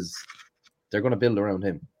Doak they're going to build around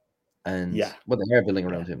him. And they are building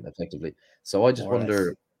around him effectively. So I just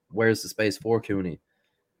wonder, where's the space for Cooney?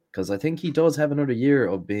 Because I think he does have another year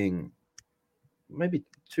of being, maybe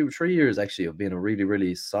 2-3 years actually, of being a really,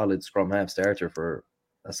 really solid scrum half starter for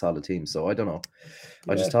a solid team. So I don't know.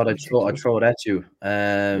 I just thought I'd throw it at you.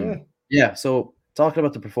 So talking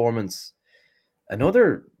about the performance,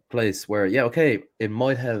 another place where, it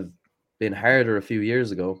might have been harder a few years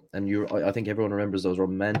ago. And I think everyone remembers those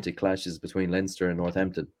romantic clashes between Leinster and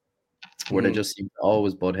Northampton, where they just seem to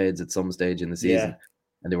always butt heads at some stage in the season.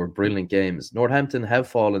 And they were brilliant games. Northampton have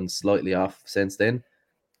fallen slightly off since then.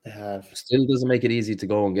 They have. Still doesn't make it easy to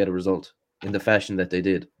go and get a result in the fashion that they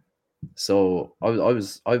did. So I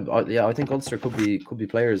think Ulster could be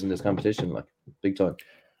players in this competition, like, big time.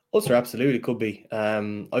 Ulster absolutely could be. I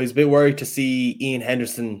was a bit worried to see Ian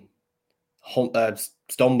Henderson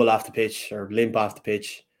stumble off the pitch or limp off the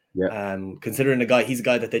pitch. Considering he's a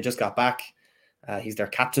guy that they just got back. He's their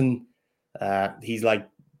captain.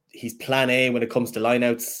 He's plan A when it comes to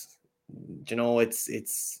lineouts. You know,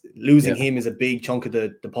 it's losing him is a big chunk of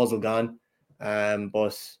the puzzle gone.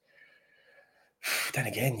 But then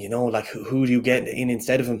again, you know, like, who do you get in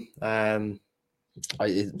instead of him?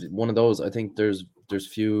 One of those. I think there's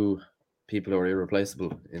few people who are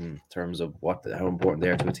irreplaceable in terms of how important they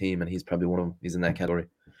are to a team, and he's probably one of them. He's in that category.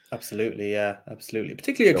 Absolutely, yeah, absolutely.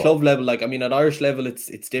 Particularly at club level. Like, I mean, at Irish level,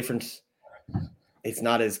 it's different. It's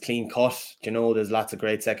not as clean cut. You know, there's lots of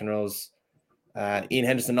great second rows. Ian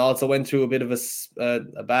Henderson also went through a bit of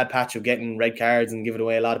a bad patch of getting red cards and giving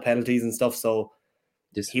away a lot of penalties and stuff. So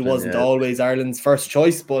he wasn't always Ireland's first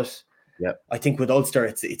choice, but I think with Ulster,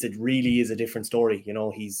 it really is a different story. You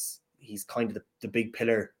know, he's kind of the big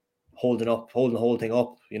pillar holding the whole thing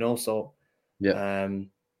up. You know, so but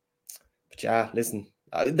yeah, listen,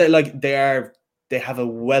 they have a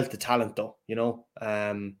wealth of talent, though. You know,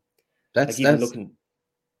 that's the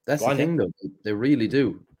thing, though. They really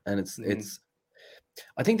do, and it's.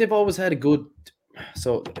 I think they've always had a good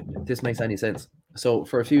so this makes any sense. So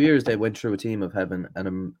for a few years, they went through a team of having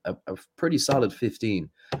a pretty solid 15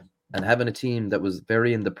 and having a team that was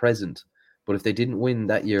very in the present. But if they didn't win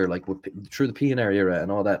that year, like through the PNR era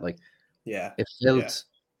and all that, like it felt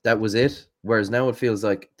that was it. Whereas now it feels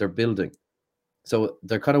like they're building. So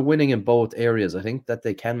they're kind of winning in both areas. I think that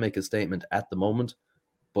they can make a statement at the moment,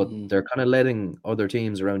 but they're kind of letting other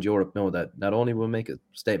teams around Europe know that not only will make a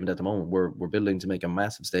statement at the moment, we're building to make a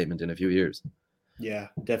massive statement in a few years. Yeah,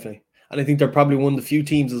 definitely. And I think they're probably one of the few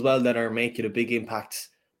teams as well that are making a big impact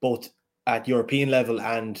both at European level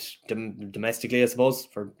and domestically, I suppose,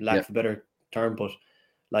 for lack of a better term. But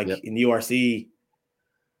like in the URC,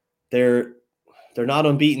 they're not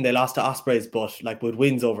unbeaten. They lost to Ospreys, but like with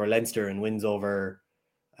wins over Leinster and wins over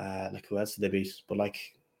like who else did they beat? But like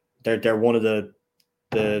they're one of the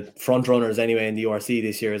front runners anyway in the URC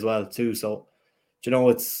this year as well too. So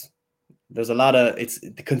there's a lot of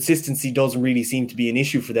the consistency doesn't really seem to be an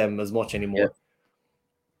issue for them as much anymore.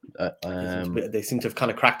 They seem to have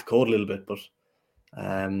kind of cracked the code a little bit, but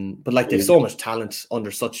like they've so much talent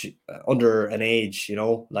under an age,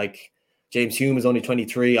 like James Hume is only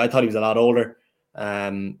 23. I thought he was a lot older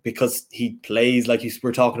because he plays like you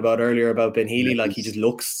were talking about earlier about Ben Healy. Like he just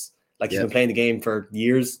looks like he's been playing the game for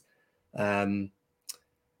years. Like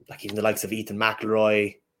even the likes of Ethan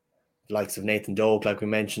McElroy, the likes of Nathan Doak, like we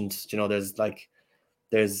mentioned,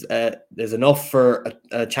 there's enough for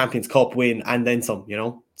a Champions Cup win and then some,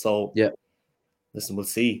 So listen, we'll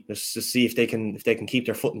see. Let's just see if they can keep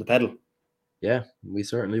their foot in the pedal. Yeah, we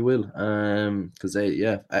certainly will. Because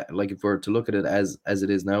like if we're to look at it as it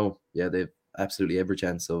is now, they've absolutely every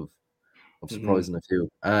chance of surprising a few.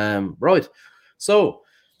 Right. So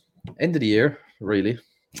end of the year, really.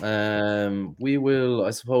 We will,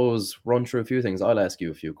 I suppose, run through a few things. I'll ask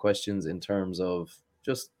you a few questions in terms of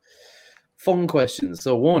just fun questions.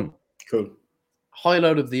 So one, cool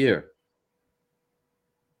highlight of the year.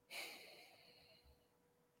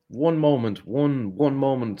 One moment, I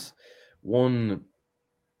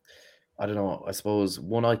don't know, I suppose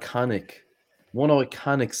one iconic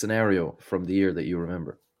scenario from the year that you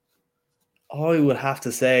remember. I would have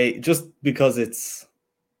to say, just because it's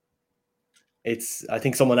I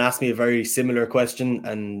think someone asked me a very similar question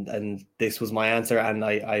and this was my answer, and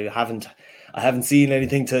I haven't seen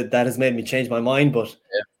anything that has made me change my mind, but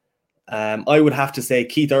I would have to say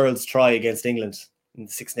Keith Earls' try against England in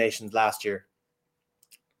the Six Nations last year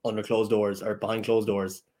under closed doors or behind closed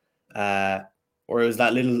doors, or it was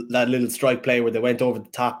that little strike play where they went over the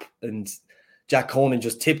top and Jack Conan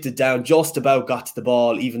just tipped it down, just about got to the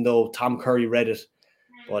ball, even though Tom Curry read it.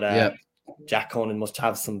 But Jack Conan must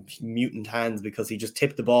have some mutant hands because he just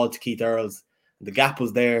tipped the ball to Keith Earls. And the gap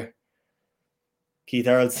was there. Keith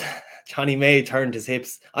Earls, Johnny May turned his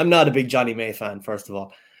hips. I'm not a big Johnny May fan, first of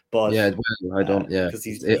all. But I don't. Because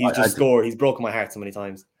he's just scored. He's broken my heart so many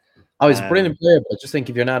times. Oh, he's a brilliant player, but I just think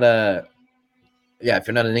if you're not an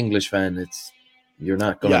English fan, you're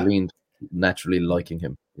not going to lean naturally liking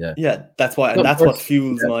him. Yeah, that's why, and that's what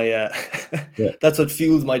fuels my that's what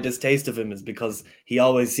fuels my distaste of him, is because he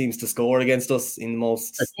always seems to score against us in the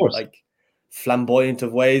most like flamboyant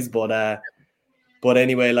of ways. But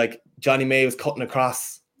anyway, like Johnny May was cutting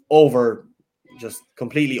across just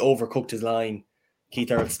completely overcooked his line. Keith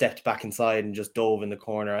Earls stepped back inside and just dove in the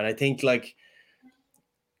corner. And I think, like,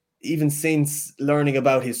 even since learning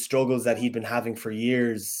about his struggles that he'd been having for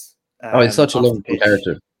years, he's such a lovely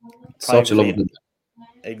character. Such a lovely.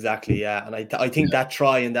 Exactly, yeah. And I think that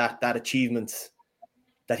try and that achievement,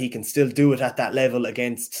 that he can still do it at that level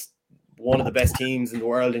against one of the best teams in the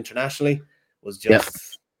world internationally, was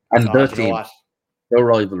just and their team, no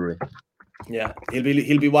rivalry. Yeah,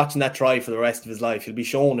 he'll be watching that try for the rest of his life. He'll be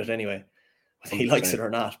shown it anyway, whether he likes it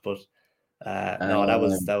or not. But no,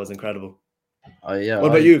 that was incredible. What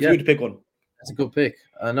about you? If you had to pick one, that's a good pick.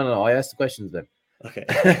 No, I asked the questions then. Okay,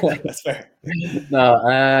 that's fair.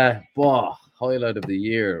 No, highlight of the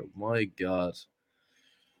year. My God,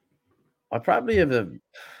 I probably have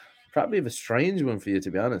a strange one for you,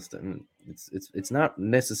 to be honest, and it's not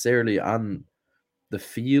necessarily on the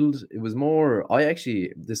field. It was more. This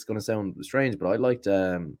is going to sound strange, but I liked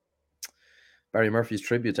Barry Murphy's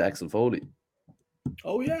tribute to Axel Foley.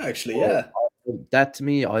 Oh yeah, actually, yeah. That to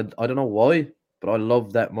me, I don't know why, but I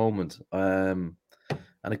love that moment.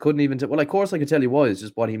 And I couldn't even well, of course I could tell you why. It's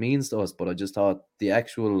just what he means to us. But I just thought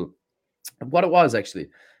what it was actually.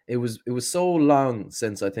 It was so long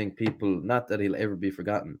since I think people, not that he'll ever be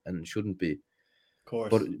forgotten and shouldn't be. Of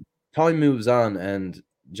course. But time moves on, and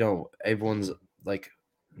everyone's like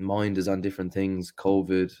mind is on different things.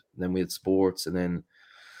 COVID, then we had sports, and then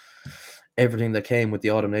everything that came with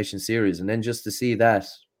the Autumn Nation series, and then just to see that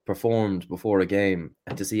performed before a game,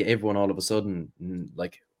 and to see everyone all of a sudden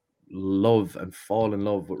like love and fall in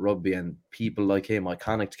love with rugby, and people like him,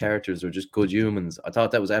 iconic characters, are just good humans. I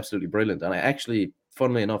thought that was absolutely brilliant. And I actually,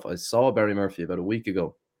 funnily enough, I saw Barry Murphy about a week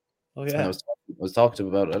ago. Oh And I yeah. was talking to him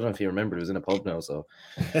about it. I don't know if you remember, it was in a pub now. So,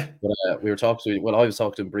 but we were talking to, well, I was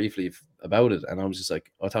talking to him briefly about it, and I was just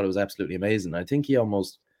like, I thought it was absolutely amazing. I think he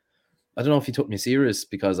almost, I don't know if he took me serious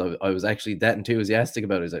because I was actually that enthusiastic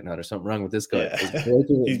about it. He's like, no, there's something wrong with this guy. Yeah. I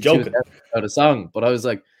was He's joking. about a song, but I was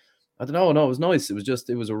like, I don't know. No, it was nice.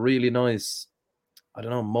 It was a really nice, I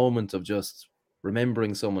don't know, moment of just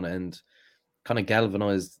remembering someone and kind of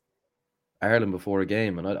galvanized Ireland before a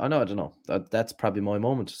game. And I don't know. That's probably my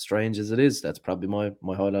moment. Strange as it is, that's probably my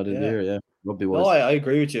highlight of the year. Yeah, rugby No, was. I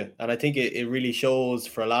agree with you, and I think it really shows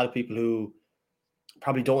for a lot of people who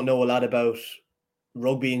probably don't know a lot about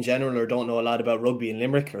rugby in general, or don't know a lot about rugby in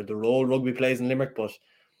Limerick, or the role rugby plays in Limerick. But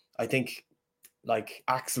I think like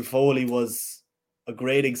Axel Foley was a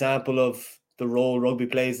great example of the role rugby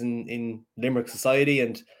plays in Limerick society,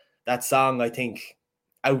 and that song, I think,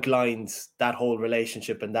 outlines that whole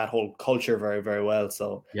relationship and that whole culture very, very well.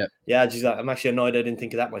 So yeah, geez, I'm actually annoyed I didn't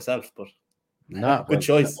think of that myself, but good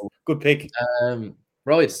choice, good pick.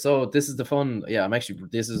 Right, so this is the fun. Yeah,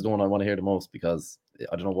 this is the one I want to hear the most because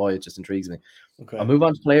I don't know why, it just intrigues me. Okay, I'll move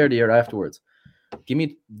on to player of the year afterwards. Give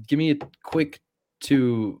me a quick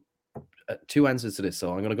two answers to this.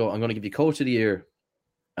 So I'm gonna give you coach of the year,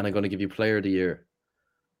 and I'm gonna give you player of the year.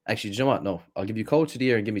 Actually, do you know what? No, I'll give you coach of the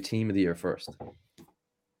year and give me team of the year first.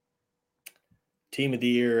 Team of the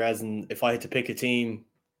year, as in if I had to pick a team.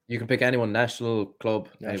 You can pick anyone, national, club,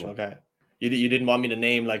 national, anyone. okay. You didn't want me to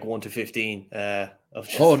name like 1 to 15 of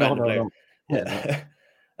just no. Yeah.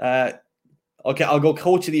 No. Okay, I'll go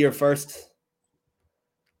coach of the year first.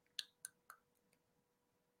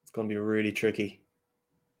 It's going to be really tricky.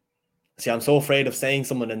 See, I'm so afraid of saying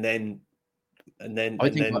someone and then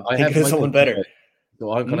thinking of someone better.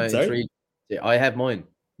 So I'm kind of intrigued. Yeah, I have mine.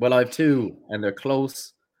 Well, I have two, and they're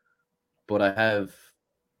close, but I have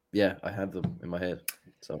them in my head.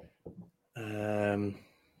 So,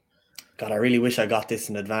 God, I really wish I got this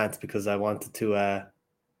in advance because I wanted to.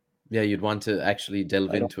 Yeah, you'd want to actually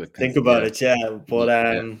delve into it. Think about it, yeah. But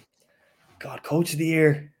God, coach of the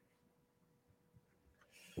year.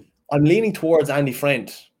 I'm leaning towards Andy Friend,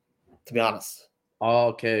 to be honest. Oh,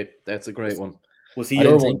 okay, that's a great one. Was he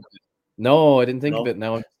your one? No, I didn't think of it.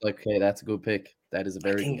 Now I'm like, okay, that's a good pick. That is a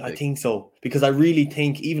very good pick. I think so, because I really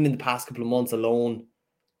think even in the past couple of months alone,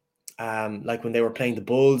 like when they were playing the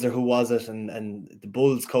Bulls, or who was it, and the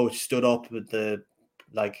Bulls coach stood up with the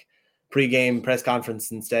pre-game press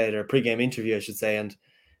conference instead, or pre-game interview, I should say, and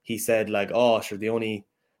he said like, oh, sure, the only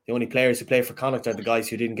players who play for Connacht are the guys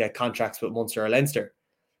who didn't get contracts with Munster or Leinster.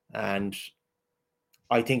 And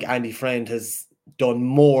I think Andy Friend has done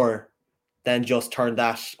more than just turn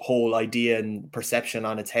that whole idea and perception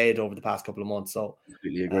on its head over the past couple of months. So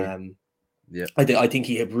completely agree. Yeah, I think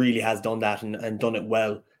he really has done that and done it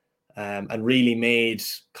well, and really made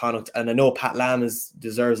Connacht. And I know Pat Lam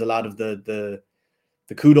deserves a lot of the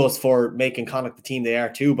kudos for making Connacht the team they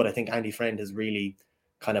are too. But I think Andy Friend has really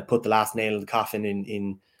kind of put the last nail in the coffin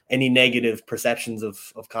in any negative perceptions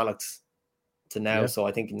of Connacht to now. Yeah. So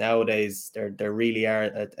I think nowadays they really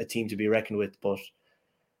are a team to be reckoned with. But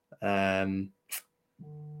yeah,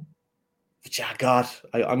 God,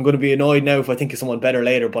 I'm going to be annoyed now if I think of someone better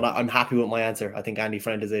later, but I'm happy with my answer. I think Andy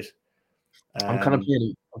Friend is it. I'm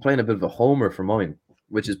playing a bit of a homer for mine,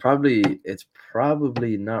 which is probably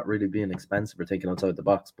not really being expensive or thinking outside the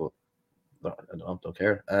box, but I don't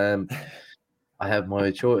care. I have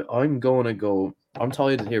my choice. I'm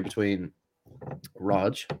tied here between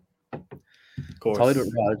Raj. Tied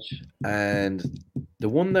with Raj, and the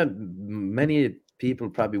one that many people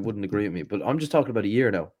probably wouldn't agree with me, but I'm just talking about a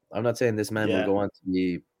year now. I'm not saying this man will go on to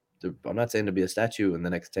be. I'm not saying to be a statue in the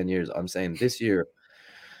next 10 years. I'm saying this year,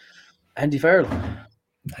 Andy Farrell.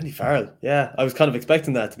 Andy Farrell, yeah, I was kind of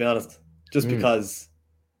expecting that, to be honest, just because,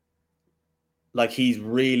 like, he's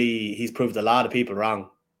proved a lot of people wrong.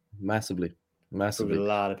 Massively. Proved a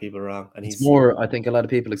lot of people wrong, and it's more. I think a lot of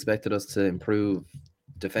people expected us to improve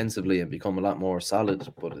defensively and become a lot more solid,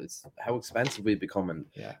 but it's how expensive we've become, and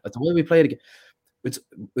the way we play it.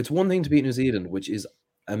 It's one thing to beat New Zealand, which is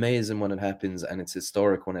amazing when it happens, and it's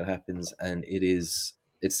historic when it happens, and it's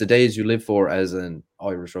the days you live for as an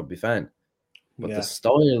Irish rugby fan. But the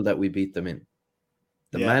style that we beat them in,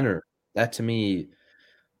 the manner, that to me,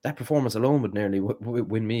 that performance alone would nearly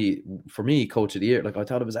win me, for me, coach of the year. Like, I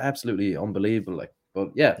thought it was absolutely unbelievable. Like, but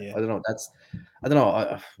I don't know. I don't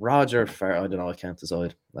know. Roger Farrell, I don't know. I can't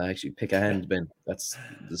decide. I actually pick a hand, Ben. That's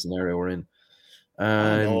the scenario we're in.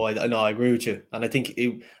 I know, I agree with you. And I think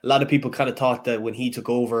a lot of people kind of thought that when he took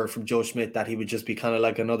over from Joe Schmidt that he would just be kind of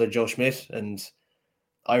like another Joe Schmidt, and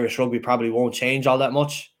Irish rugby probably won't change all that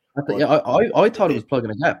much. I thought it was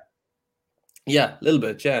plugging a gap. Yeah, a little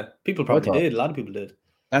bit. Yeah, people probably did. A lot of people did.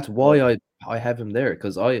 That's why I have him there,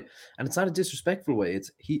 because and it's not a disrespectful way.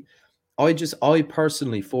 I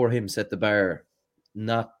personally for him set the bar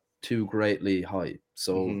not too greatly high.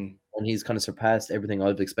 So and he's kind of surpassed everything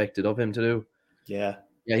I've expected of him to do. Yeah,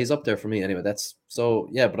 he's up there for me anyway. That's so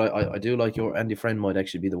yeah, but I do like your Andy Friend might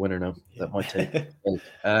actually be the winner now. Yeah. That might take.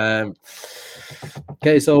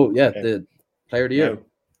 Okay, so yeah, the player of the year.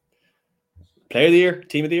 Player of the year,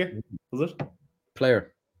 team of the year, was it?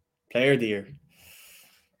 Player of the year.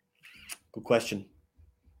 Good question.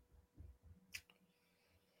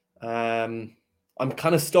 I'm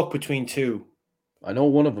kind of stuck between two. I know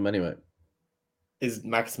one of them anyway. Is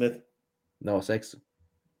Marcus Smith? No, Sexton.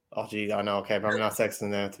 Oh, gee, I know. Okay, probably not Sexton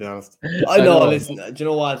there, to be honest. I know. Listen, do you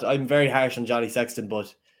know what? I'm very harsh on Johnny Sexton,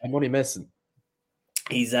 but I'm only messing.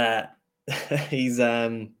 He's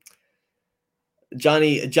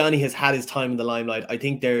Johnny has had his time in the limelight. I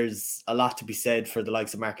think there's a lot to be said for the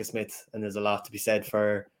likes of Marcus Smith, and there's a lot to be said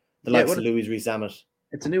for the likes of Louis Rees-Zammit.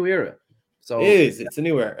 It's a new era. So it's a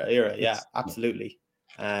new era. Yeah, absolutely.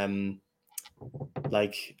 Like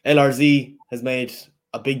LRZ has made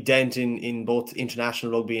a big dent in both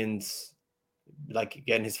international rugby and like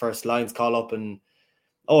getting his first Lions call up and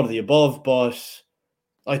all of the above. But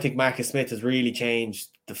I think Marcus Smith has really changed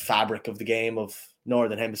the fabric of the game of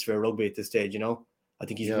Northern Hemisphere rugby at this stage. You know, I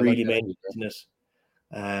think he's really made it.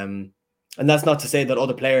 And that's not to say that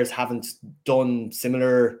other players haven't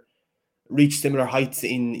reached similar heights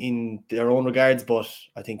in their own regards, but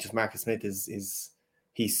I think just Marcus Smith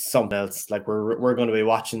he's something else. Like we're going to be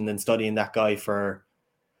watching and studying that guy for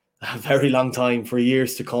a very long time, for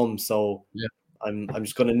years to come. So yeah, I'm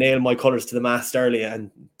just going to nail my colours to the mast early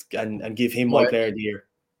and give him my player of the year.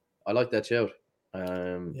 I like that shout.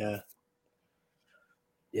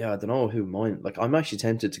 Yeah, I don't know who mine. Like, I'm actually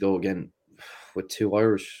tempted to go again with two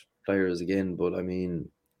Irish players again, but I mean,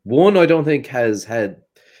 one I don't think has had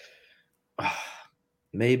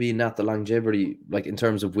maybe not the longevity, like in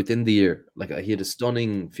terms of within the year. Like he had a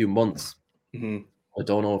stunning few months. Mm-hmm. I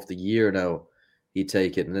don't know if the year now he'd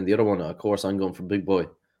take it. And then the other one, of course, I'm going for Big Boy.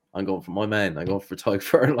 I'm going for my man. I'm going for Tadhg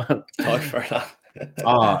Furlong. Tadhg Furlong.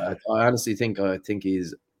 I honestly think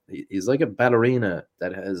he's like a ballerina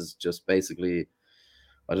that has just basically,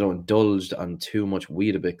 I don't know, indulged on too much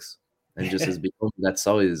Weetabix and just has become that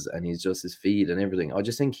size, and he's just his feed and everything. I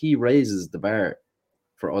just think he raises the bar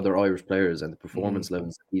for other Irish players, and the performance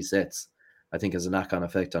levels that he sets, I think, has a knock-on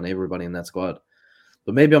effect on everybody in that squad.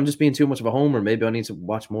 But maybe I'm just being too much of a homer. Maybe I need to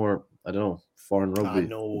watch more, I don't know, foreign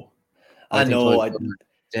rugby. I know.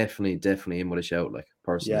 Definitely in with a shout, like,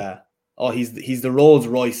 personally. Yeah. Oh, he's the Rolls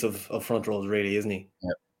Royce of front rows, really, isn't he?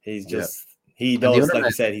 Yeah. He's just he does, like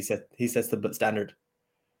you said, he sets the standard.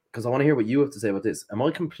 Because I want to hear what you have to say about this. Am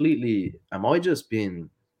I just being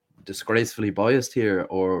disgracefully biased here,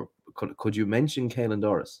 or could you mention Caelan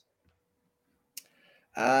Doris?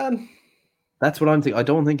 That's what I'm thinking. I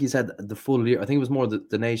don't think he's had the full year. I think it was more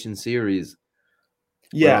the Nation Series.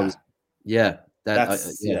 Yeah.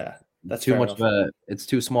 That's too much of it's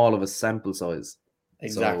too small of a sample size.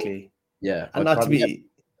 Exactly. So, yeah. And not to be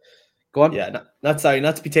go on. Yeah, not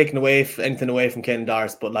to be taken anything away from Caelan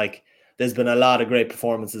Doris, but like there's been a lot of great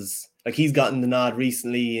performances. Like he's gotten the nod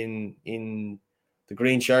recently in the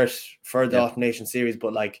green shirt for the Autumn Nation Series,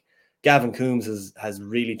 but like Gavin Coombs has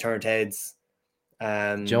really turned heads. Do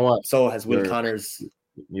you know what? So has Will Connors.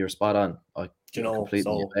 You're spot on. I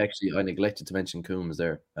I neglected to mention Coombs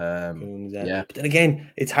there. Coombs, yeah. But then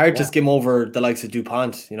again, it's hard to skim over the likes of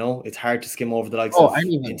DuPont. You know, it's hard to skim over the likes of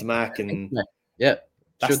Intermac and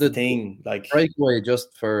That's the thing. Like breakaway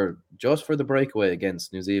just for the breakaway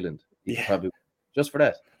against New Zealand. Probably just for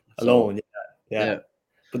that alone. Yeah.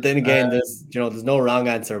 But then again, there's no wrong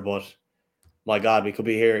answer. But my God, we could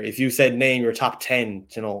be here. If you said name your top 10,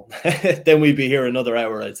 then we'd be here another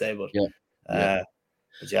hour, I'd say. But my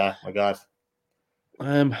God.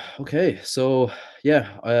 Okay, so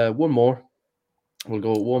one more. We'll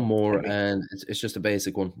go one more, and it's just a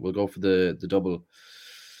basic one. We'll go for the double.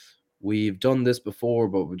 We've done this before,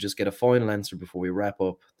 but we'll just get a final answer before we wrap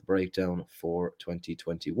up the breakdown for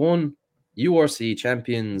 2021. URC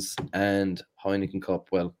champions and Heineken Cup.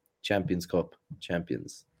 Well, Champions Cup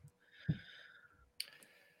champions.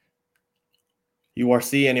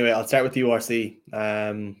 URC, anyway. I'll start with the URC.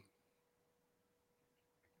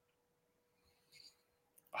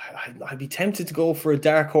 I'd be tempted to go for a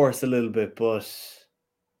dark horse a little bit, but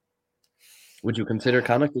would you consider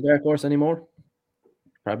Connacht the dark horse anymore?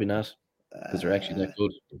 Probably not, because they're actually that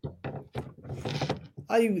good.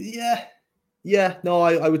 I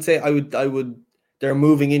would say I would. They're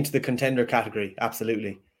moving into the contender category,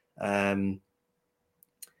 absolutely. But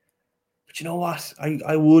you know what?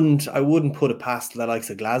 I wouldn't put it past the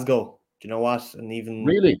likes of Glasgow. Do you know what? And even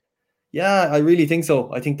Really? yeah, I really think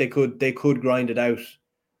so. I think they could grind it out.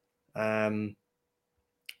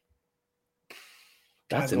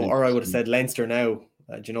 That's Glasgow, or I would have said Leinster now.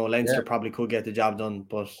 Do you know, Leinster probably could get the job done,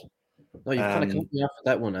 but no, you kind of cut me off with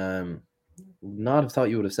that one. Not have thought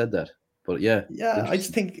you would have said that, but yeah. I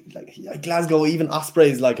just think like Glasgow, even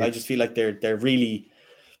Ospreys, like I just feel like they're really,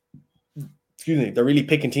 they're really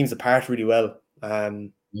picking teams apart really well.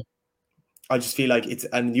 I just feel like it's,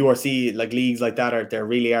 and URC, like leagues like that they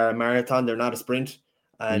really are a marathon. They're not a sprint,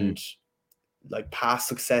 and like past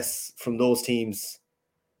success from those teams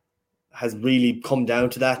has really come down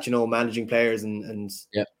to that, you know, managing players and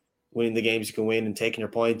winning the games you can win and taking your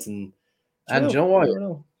points. And you know what?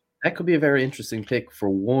 That could be a very interesting pick for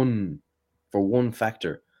one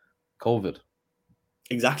factor, COVID.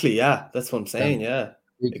 Exactly. Yeah, that's what I'm saying.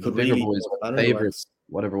 It could really boys, favorites,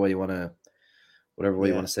 whatever way you want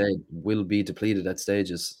to say, will be depleted at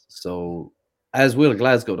stages. So, as will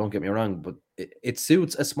Glasgow. Don't get me wrong, but it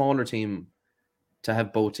suits a smaller team to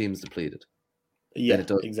have both teams depleted. Yeah, it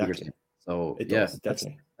does exactly. So it does,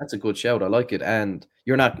 definitely. That's a good shout. I like it. And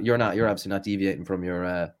you're obviously not deviating from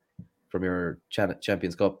your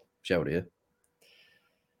Champions Cup shout, are you?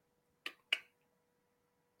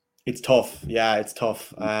 It's tough. Yeah, it's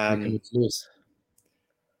tough.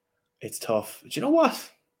 It's tough. Do you know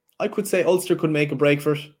what? I could say Ulster could make a break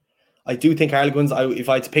for it. I do think Harlequins, if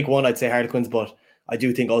I had to pick one, I'd say Harlequins, but I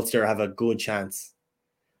do think Ulster have a good chance.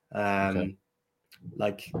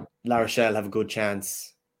 Like La Rochelle have a good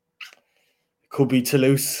chance. Could be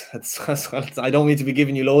Toulouse. I don't mean to be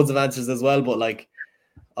giving you loads of answers as well, but like,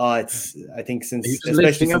 I think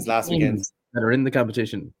especially since last weekend that are in the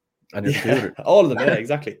competition on your computer. All of them, yeah,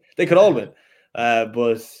 exactly. They could all win,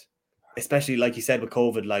 but especially like you said with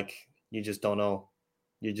COVID, like you just don't know.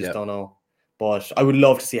 You just don't know. But I would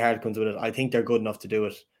love to see Harlequins with it. I think they're good enough to do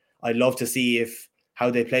it. I'd love to see if how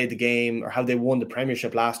they played the game or how they won the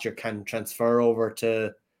Premiership last year can transfer over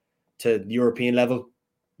to the European level.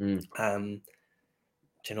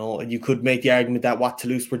 You know, you could make the argument that what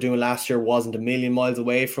Toulouse were doing last year wasn't a million miles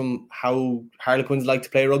away from how Harlequins like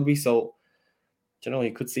to play rugby. So, you know,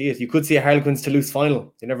 you could see it. You could see a Harlequins-Toulouse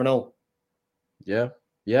final. You never know. Yeah.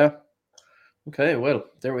 Okay, well,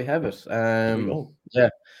 there we have it. There we go. Yeah,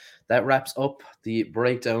 that wraps up the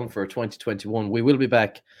breakdown for 2021. We will be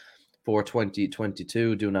back for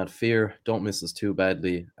 2022. Do not fear. Don't miss us too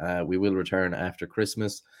badly. We will return after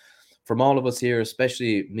Christmas. From all of us here,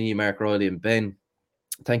 especially me, Mark Riley, and Ben,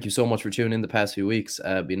 thank you so much for tuning in the past few weeks.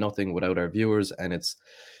 Be nothing without our viewers, and it's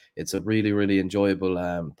a really, really enjoyable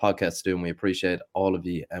podcast to do, and we appreciate all of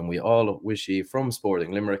you, and we all wish you from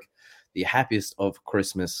Sporting Limerick the happiest of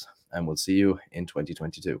Christmas, and we'll see you in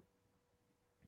 2022.